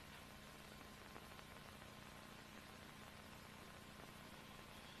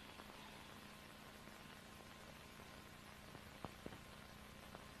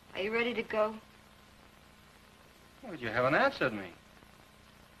 Are you ready to go? Well, you haven't answered me.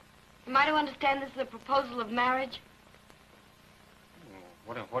 Am I to understand this is a proposal of marriage?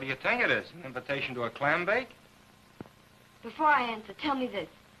 What do you think it is? An invitation to a clam bake? Before I answer, tell me this.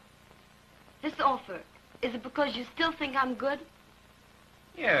 This offer, is it because you still think I'm good?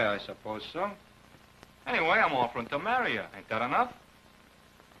 Yeah, I suppose so. Anyway, I'm offering to marry you. Ain't that enough?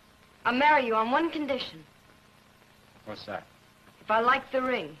 I'll marry you on one condition. What's that? If I like the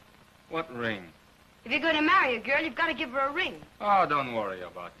ring. What ring? If you're going to marry a girl, you've got to give her a ring. Oh, don't worry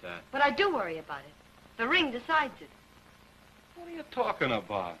about that. But I do worry about it. The ring decides it. What are you talking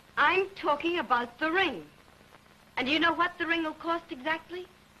about? I'm talking about the ring. And do you know what the ring will cost exactly?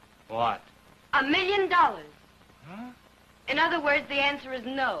 What? $1 million. Huh? In other words, the answer is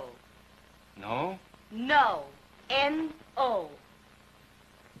no. No? No. N-O.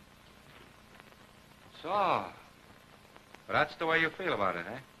 So, but that's the way you feel about it,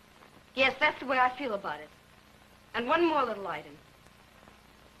 eh? Yes, that's the way I feel about it. And one more little item.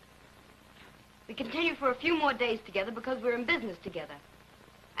 We continue for a few more days together because we're in business together.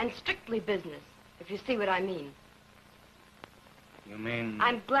 And strictly business, if you see what I mean. You mean...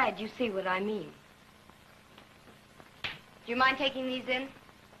 I'm glad you see what I mean. Do you mind taking these in?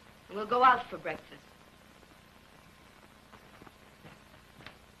 And we'll go out for breakfast.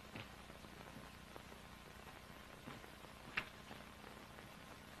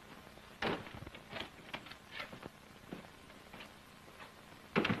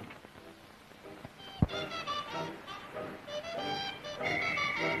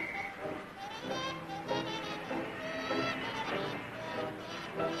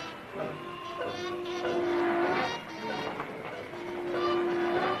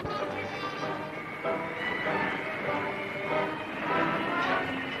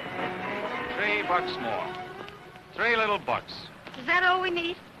 $3 more. 3 little bucks. Is that all we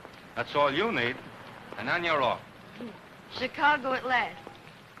need? That's all you need. And then you're off. Chicago at last.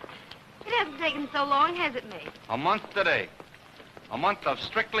 It hasn't taken so long, has it, mate? A month today. A month of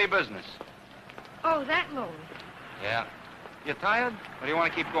strictly business. Oh, that long? Yeah. You tired? Or do you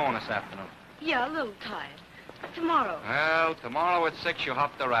want to keep going this afternoon? Yeah, a little tired. Tomorrow. Well, tomorrow at 6, you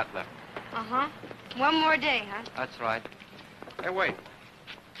hop the Rattler. Uh-huh. One more day, huh? That's right. Hey, wait.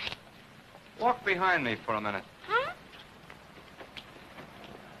 Walk behind me for a minute. Huh?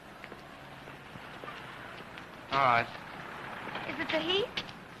 All right. Is it the heat?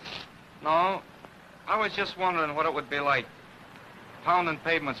 No. I was just wondering what it would be like. Pounding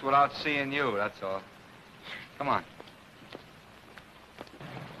pavements without seeing you, that's all. Come on.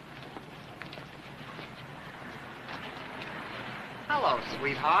 Hello,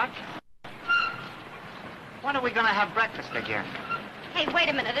 sweetheart. When are we going to have breakfast again? Hey, wait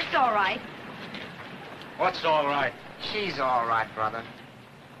a minute. It's all right. What's all right? She's all right, brother.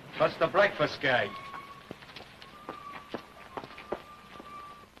 What's the breakfast gag?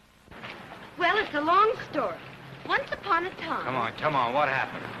 Well, it's a long story. Once upon a time... Come on, what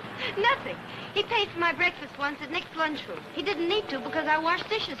happened? Nothing. He paid for my breakfast once at Nick's lunchroom. He didn't need to because I washed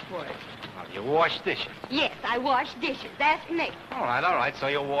dishes for it. Oh, you wash dishes? Yes, I washed dishes. Ask Nick. All right, so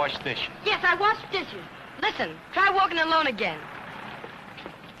you wash dishes. Yes, I washed dishes. Listen, try walking alone again.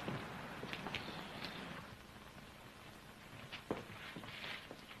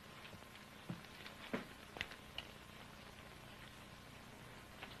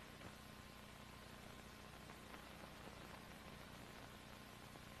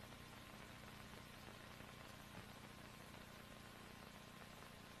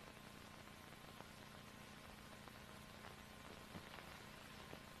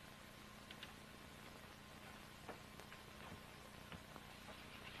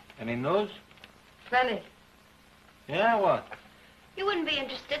 Any news? Plenty. Yeah, what? You wouldn't be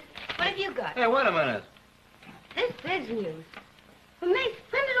interested. What have you got? Hey, wait a minute. This is news. Well, Mace,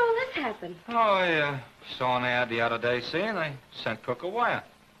 when did all this happen? Oh, I saw an ad the other day, see, and I sent Cook a wire.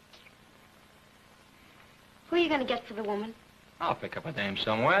 Who are you going to get for the woman? I'll pick up a dame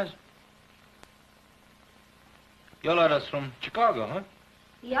somewheres. Your letter's from Chicago, huh?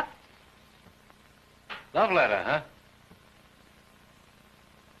 Yep. Love letter, huh?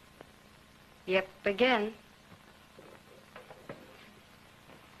 Yep, again.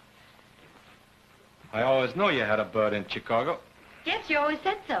 I always knew you had a bird in Chicago. Yes, you always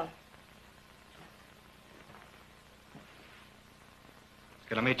said so. He's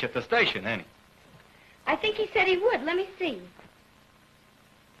gonna meet you at the station, ain't he? I think he said he would. Let me see.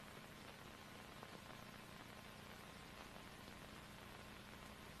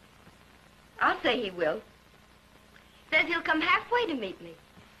 I'll say he will. Says he'll come halfway to meet me.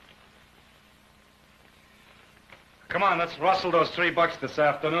 Come on, let's rustle those $3 this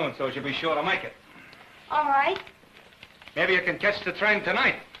afternoon so you'll be sure to make it. All right. Maybe you can catch the train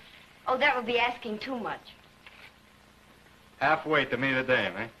tonight. Oh, that would be asking too much. Halfway to meet a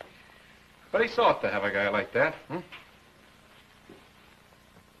dame, eh? But he ought to have a guy like that, hmm?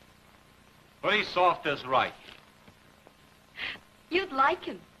 Pretty soft is right. You'd like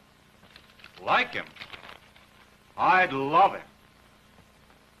him. Like him? I'd love him.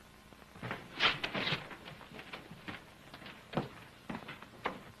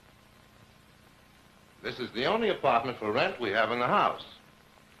 This is the only apartment for rent we have in the house.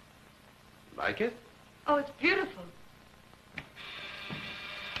 Like it? Oh, it's beautiful.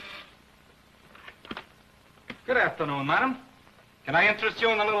 Good afternoon, madam. Can I interest you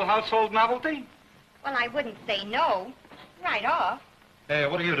in a little household novelty? Well, I wouldn't say no. Right off. Hey,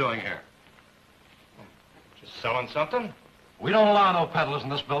 what are you doing here? Just selling something? We don't allow no peddlers in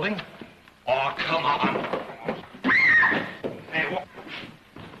this building. Oh, come on. Hey,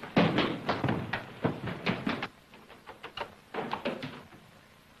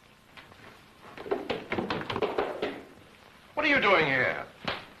 What are you doing here?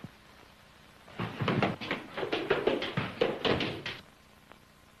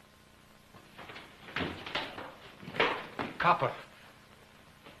 Copper.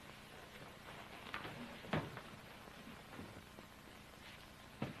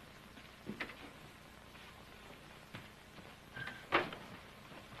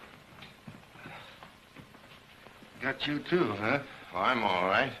 Got you too, huh? Oh, I'm all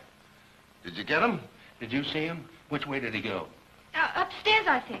right. Did you get him? Did you see him? Which way did he go? Upstairs,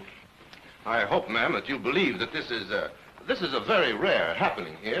 I think. I hope, ma'am, that you believe that this is a very rare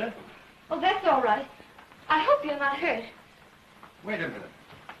happening here. Oh, that's all right. I hope you're not hurt. Wait a minute.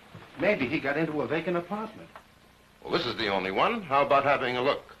 Maybe he got into a vacant apartment. Well, this is the only one. How about having a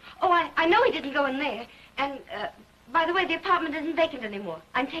look? Oh, I know he didn't go in there. And, by the way, the apartment isn't vacant anymore.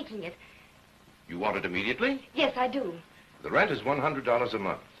 I'm taking it. You want it immediately? Yes, I do. The rent is $100 a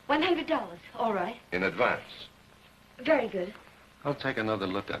month. $100. All right. In advance. Very good. I'll take another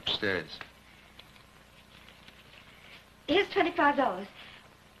look upstairs. Here's $25.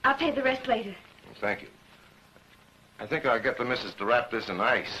 I'll pay the rest later. Well, thank you. I think I'll get the missus to wrap this in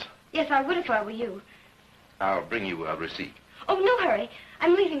ice. Yes, I would if I were you. I'll bring you a receipt. Oh, no hurry.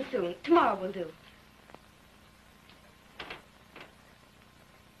 I'm leaving soon. Tomorrow will do.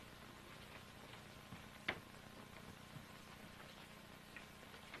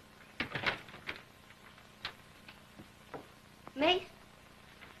 Mace?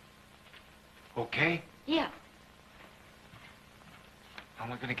 Okay? Yeah. How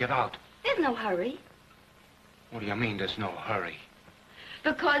am I going to get out? There's no hurry. What do you mean there's no hurry?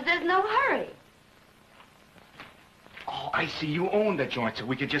 Because there's no hurry. Oh, I see you own the joint, so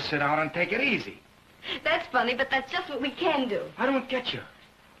we could just sit down and take it easy. That's funny, but that's just what we can do. I don't get you.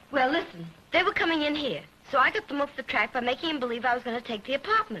 Well, listen, they were coming in here, so I got them off the track by making him believe I was going to take the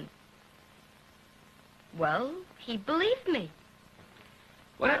apartment. Well, he believed me.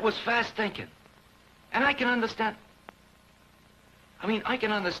 Well, that was fast thinking. And I can understand... I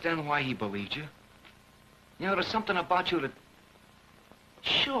can understand why he believed you. You know, there's something about you that...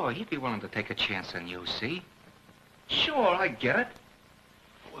 Sure, he'd be willing to take a chance on you, see? Sure, I get it.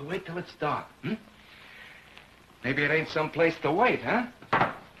 Well, wait till it's dark, hmm? Maybe it ain't someplace to wait, huh?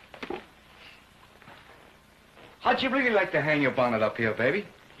 How'd you really like to hang your bonnet up here, baby?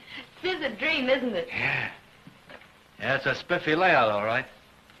 This is a dream, isn't it? Yeah. Yeah, it's a spiffy layout, all right.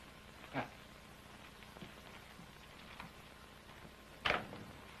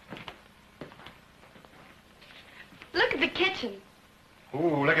 Look at the kitchen.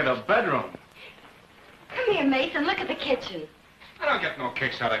 Ooh, look at the bedroom. Come here, Mason. Look at the kitchen. I don't get no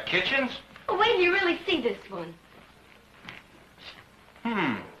kicks out of kitchens. Oh, wait till you really see this one.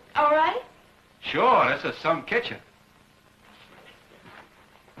 All right? Sure, this is some kitchen.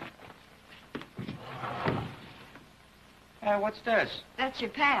 Hey, what's this? That's your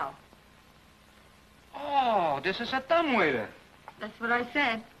pal. Oh, this is a dumbwaiter. That's what I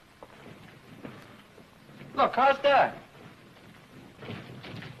said. Look, how's that?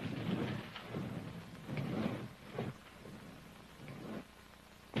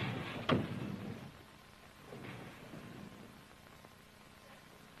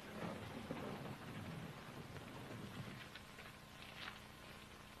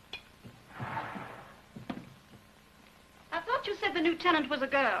 I thought you said the new tenant was a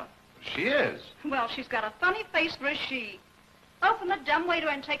girl. She is. Well, she's got a funny face for a she. Open the dumbwaiter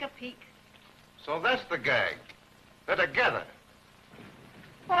and take a peek. So that's the gag. They're together.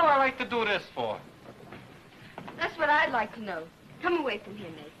 What do I like to do this for? That's what I'd like to know. Come away from here,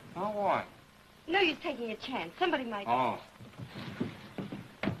 Mason. Oh, what? No use taking a chance. Somebody might... Oh.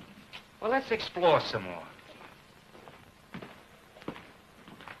 Well, let's explore some more.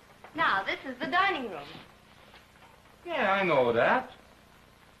 Now, this is the dining room. Yeah, I know that.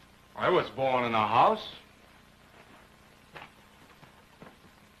 I was born in a house.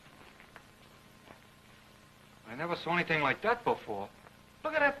 I never saw anything like that before.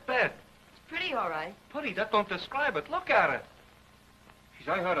 Look at that bed. It's pretty all right. Pretty, that don't describe it. Look at it. Geez,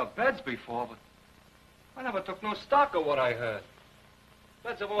 I heard of beds before, but I never took no stock of what I heard.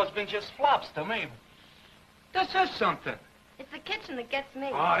 Beds have always been just flops to me. This is something. It's the kitchen that gets me.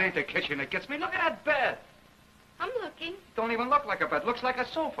 Oh, it ain't the kitchen that gets me. Look at that bed. I'm looking. Don't even look like a bed. Looks like a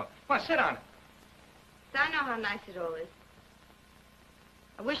sofa. Come on, sit on it. I know how nice it all is.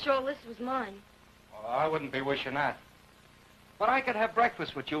 I wish all this was mine. Well, I wouldn't be wishing that. But I could have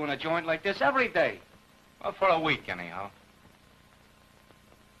breakfast with you in a joint like this every day. Well, for a week, anyhow.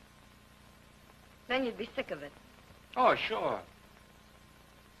 Then you'd be sick of it. Oh, sure.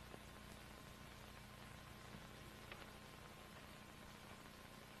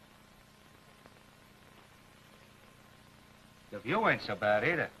 The view ain't so bad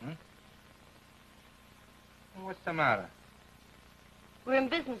either, hmm? Well, what's the matter? We're in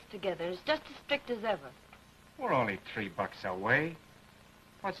business together. It's just as strict as ever. We're only $3 away.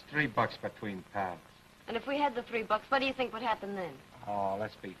 What's $3 between pals? And if we had the $3, what do you think would happen then? Oh,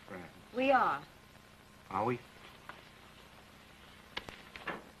 let's be friends. We are. Are we?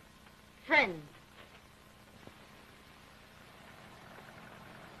 Friends.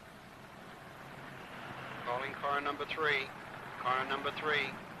 Calling car number 3. Car number 3.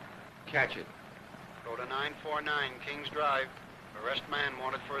 Catch it. Go to 949 Kings Drive. Arrest man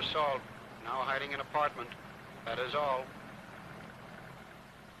wanted for assault. Now hiding in apartment. That is all.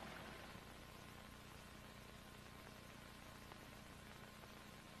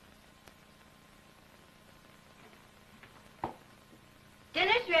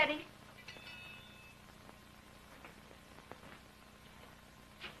 Dinner's ready.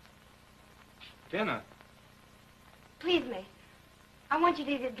 Dinner? Please, May. I want you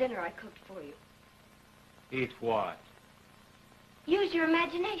to eat the dinner I cooked for you. Eat what? Use your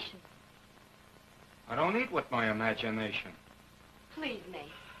imagination. I don't eat with my imagination. Please, May.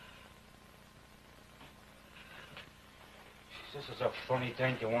 This is a funny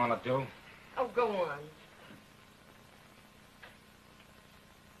thing you want to do. Oh, go on.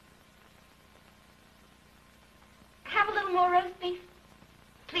 Have a little more roast beef?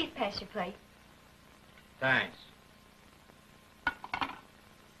 Please pass your plate. Thanks.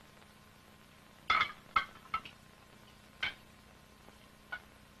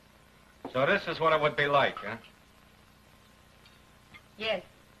 So this is what it would be like, huh? Yes.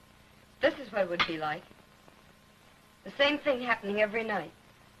 This is what it would be like. The same thing happening every night.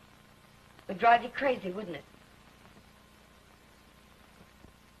 Would drive you crazy, wouldn't it?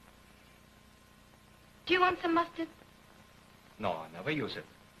 Do you want some mustard? No, I never use it.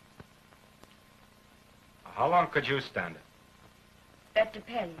 How long could you stand it? That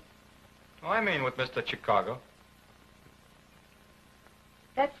depends. Oh, I mean with Mr. Chicago.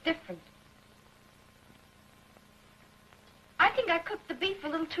 That's different. I think I cooked the beef a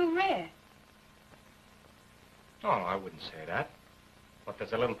little too rare. Oh, no, I wouldn't say that. But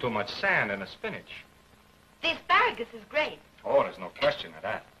there's a little too much sand in the spinach. The asparagus is great. Oh, there's no question of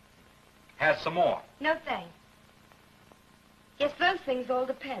that. Have some more. No thanks. Yes, those things all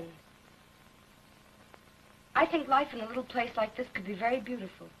depend. I think life in a little place like this could be very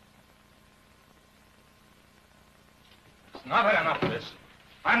beautiful. It's not had enough of this.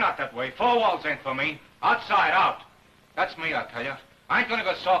 I'm not that way. Four walls ain't for me. Outside, out. That's me, I tell you. I ain't gonna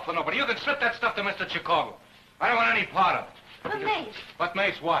go soft for nobody. You can slip that stuff to Mr. Chicago. I don't want any part of it. But, Mace. But,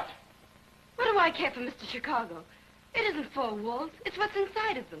 Mace, what? What do I care for Mr. Chicago? It isn't four walls. It's what's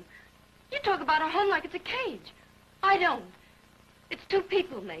inside of them. You talk about a home like it's a cage. I don't. It's two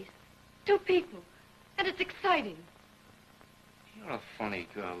people, Mace. Two people. And it's exciting. You're a funny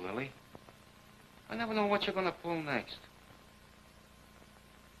girl, Lily. I never know what you're gonna pull next.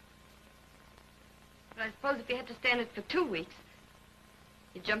 But I suppose if you had to stand it for 2 weeks,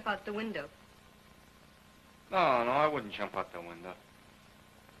 you'd jump out the window. No, I wouldn't jump out the window.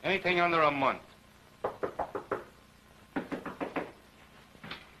 Anything under a month.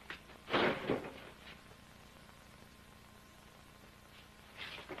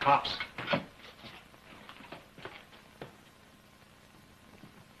 Cops.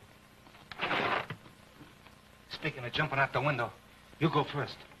 Speaking of jumping out the window, you go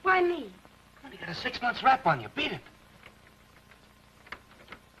first. Why me? You got a 6 months rap on you. Beat it.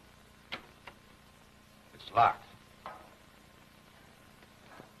 It's locked.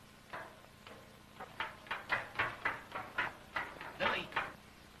 Lily,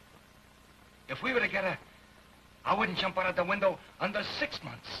 if we were together, I wouldn't jump out of the window under 6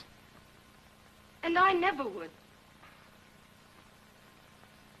 months. And I never would.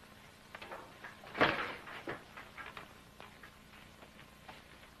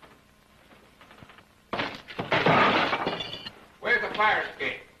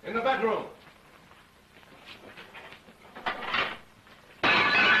 bedroom.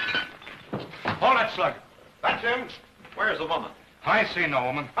 Hold that slug. That's him. Where's the woman? I see no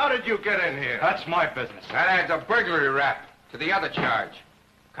woman. How did you get in here? That's my business. That adds a burglary rap to the other charge.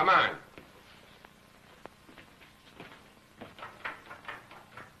 Come on.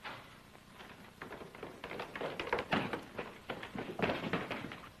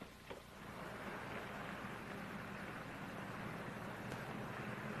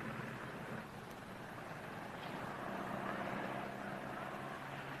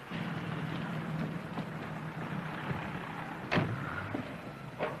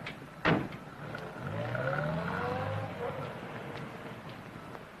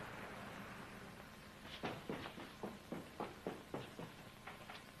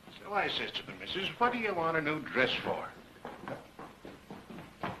 So I says to the missus, what do you want a new dress for?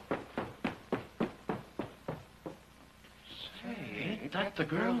 Say, ain't that the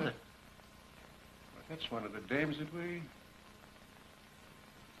girl that... Well, that's one of the dames that we...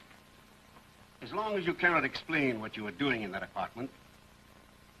 As long as you cannot explain what you were doing in that apartment,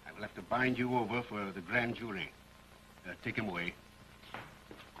 I will have to bind you over for the grand jury. Take him away.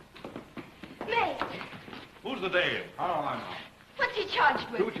 May, Who's the dame? How do I know? what's he charged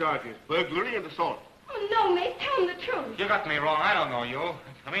with? 2 charges, burglary and assault. Oh, no, May, tell him the truth. You got me wrong. I don't know you.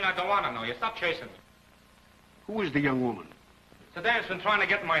 I mean, I don't want to know you. Stop chasing me. Who is the young woman? The dame's been trying to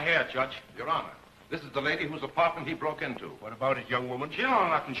get in my hair, Judge. Your Honor, this is the lady whose apartment he broke into. What about it, young woman? She don't know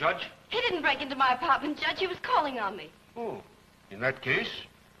nothing, Judge. He didn't break into my apartment, Judge. He was calling on me. Oh, in that case,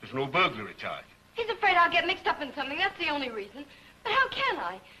 there's no burglary charge. He's afraid I'll get mixed up in something. That's the only reason. But how can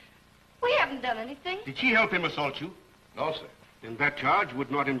I? We haven't done anything. Did she help him assault you? No, sir. Then that charge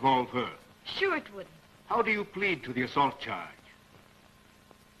would not involve her. Sure it wouldn't. How do you plead to the assault charge?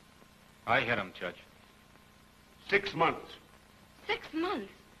 I hit him, Judge. 6 months. 6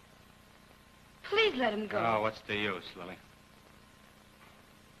 months? Please let him go. Oh, what's the use, Lily?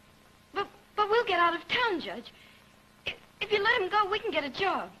 But we'll get out of town, Judge. If you let him go, we can get a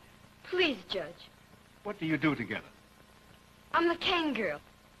job. Please, Judge. What do you do together? I'm the cane girl.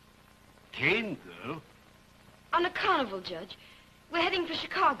 Cane girl? On a carnival, Judge. We're heading for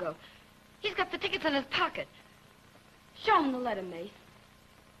Chicago. He's got the tickets in his pocket. Show him the letter, Mace.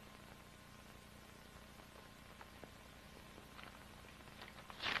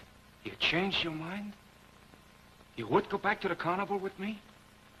 You changed your mind? You would go back to the carnival with me?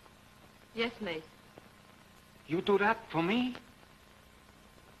 Yes, Mace. You do that for me?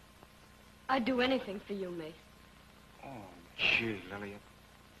 I'd do anything for you, Mace. Oh, gee, Lily.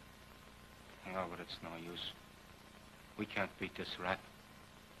 No, but it's no use. We can't beat this rat.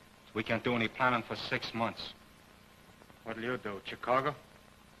 We can't do any planning for 6 months. What'll you do, Chicago?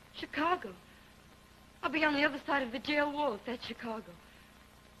 Chicago? I'll be on the other side of the jail wall if that's Chicago.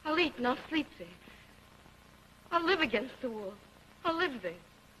 I'll eat and I'll sleep there. I'll live against the wall. I'll live there.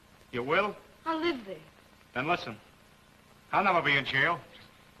 You will? I'll live there. Then listen. I'll never be in jail.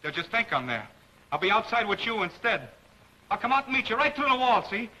 They'll just think I'm there. I'll be outside with you instead. I'll come out and meet you right through the wall,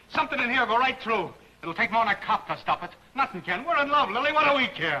 see? Something in here will go right through. It'll take more than a cop to stop it. Nothing can. We're in love, Lily. What do we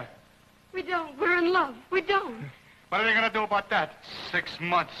care? We don't. We're in love. We don't. What are they going to do about that? 6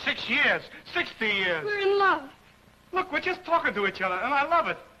 months, 6 years, 60 years. We're in love. Look, we're just talking to each other, and I love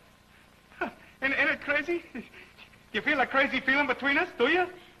it. Ain't it crazy? You feel a crazy feeling between us, do you?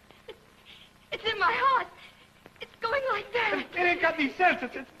 It's in my heart. It's going like that. It ain't got any sense.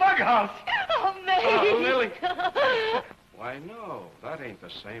 It's bug house. Oh, May. Oh, Lily. Why, no, that ain't the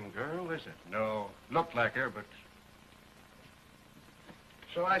same girl, is it? No, looked like her, but...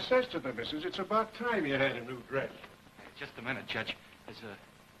 So I says to the missus, it's about time you had a new dress. Just a minute, Judge.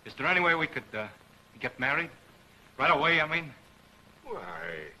 Is there any way we could get married? Right away, I mean? Why...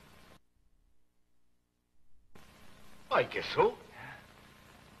 I guess so.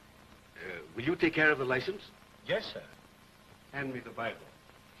 Will you take care of the license? Yes, sir. Hand me the Bible.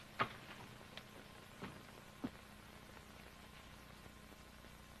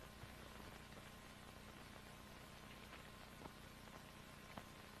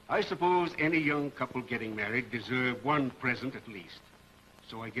 I suppose any young couple getting married deserve one present at least.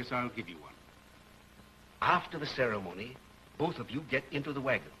 So I guess I'll give you one. After the ceremony, both of you get into the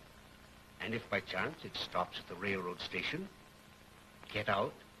wagon. And if by chance it stops at the railroad station, get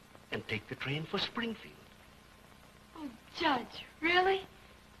out and take the train for Springfield. Oh, Judge, really?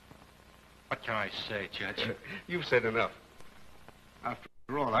 What can I say, Judge? You've said enough. After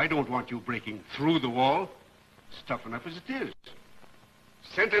all, I don't want you breaking through the wall. It's tough enough as it is.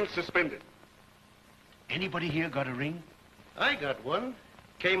 Sentence suspended. Anybody here got a ring? I got one.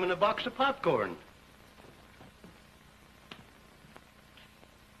 Came in a box of popcorn.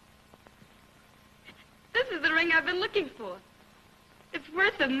 looking for. It's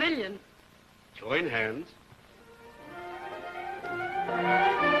worth $1 million. Join hands.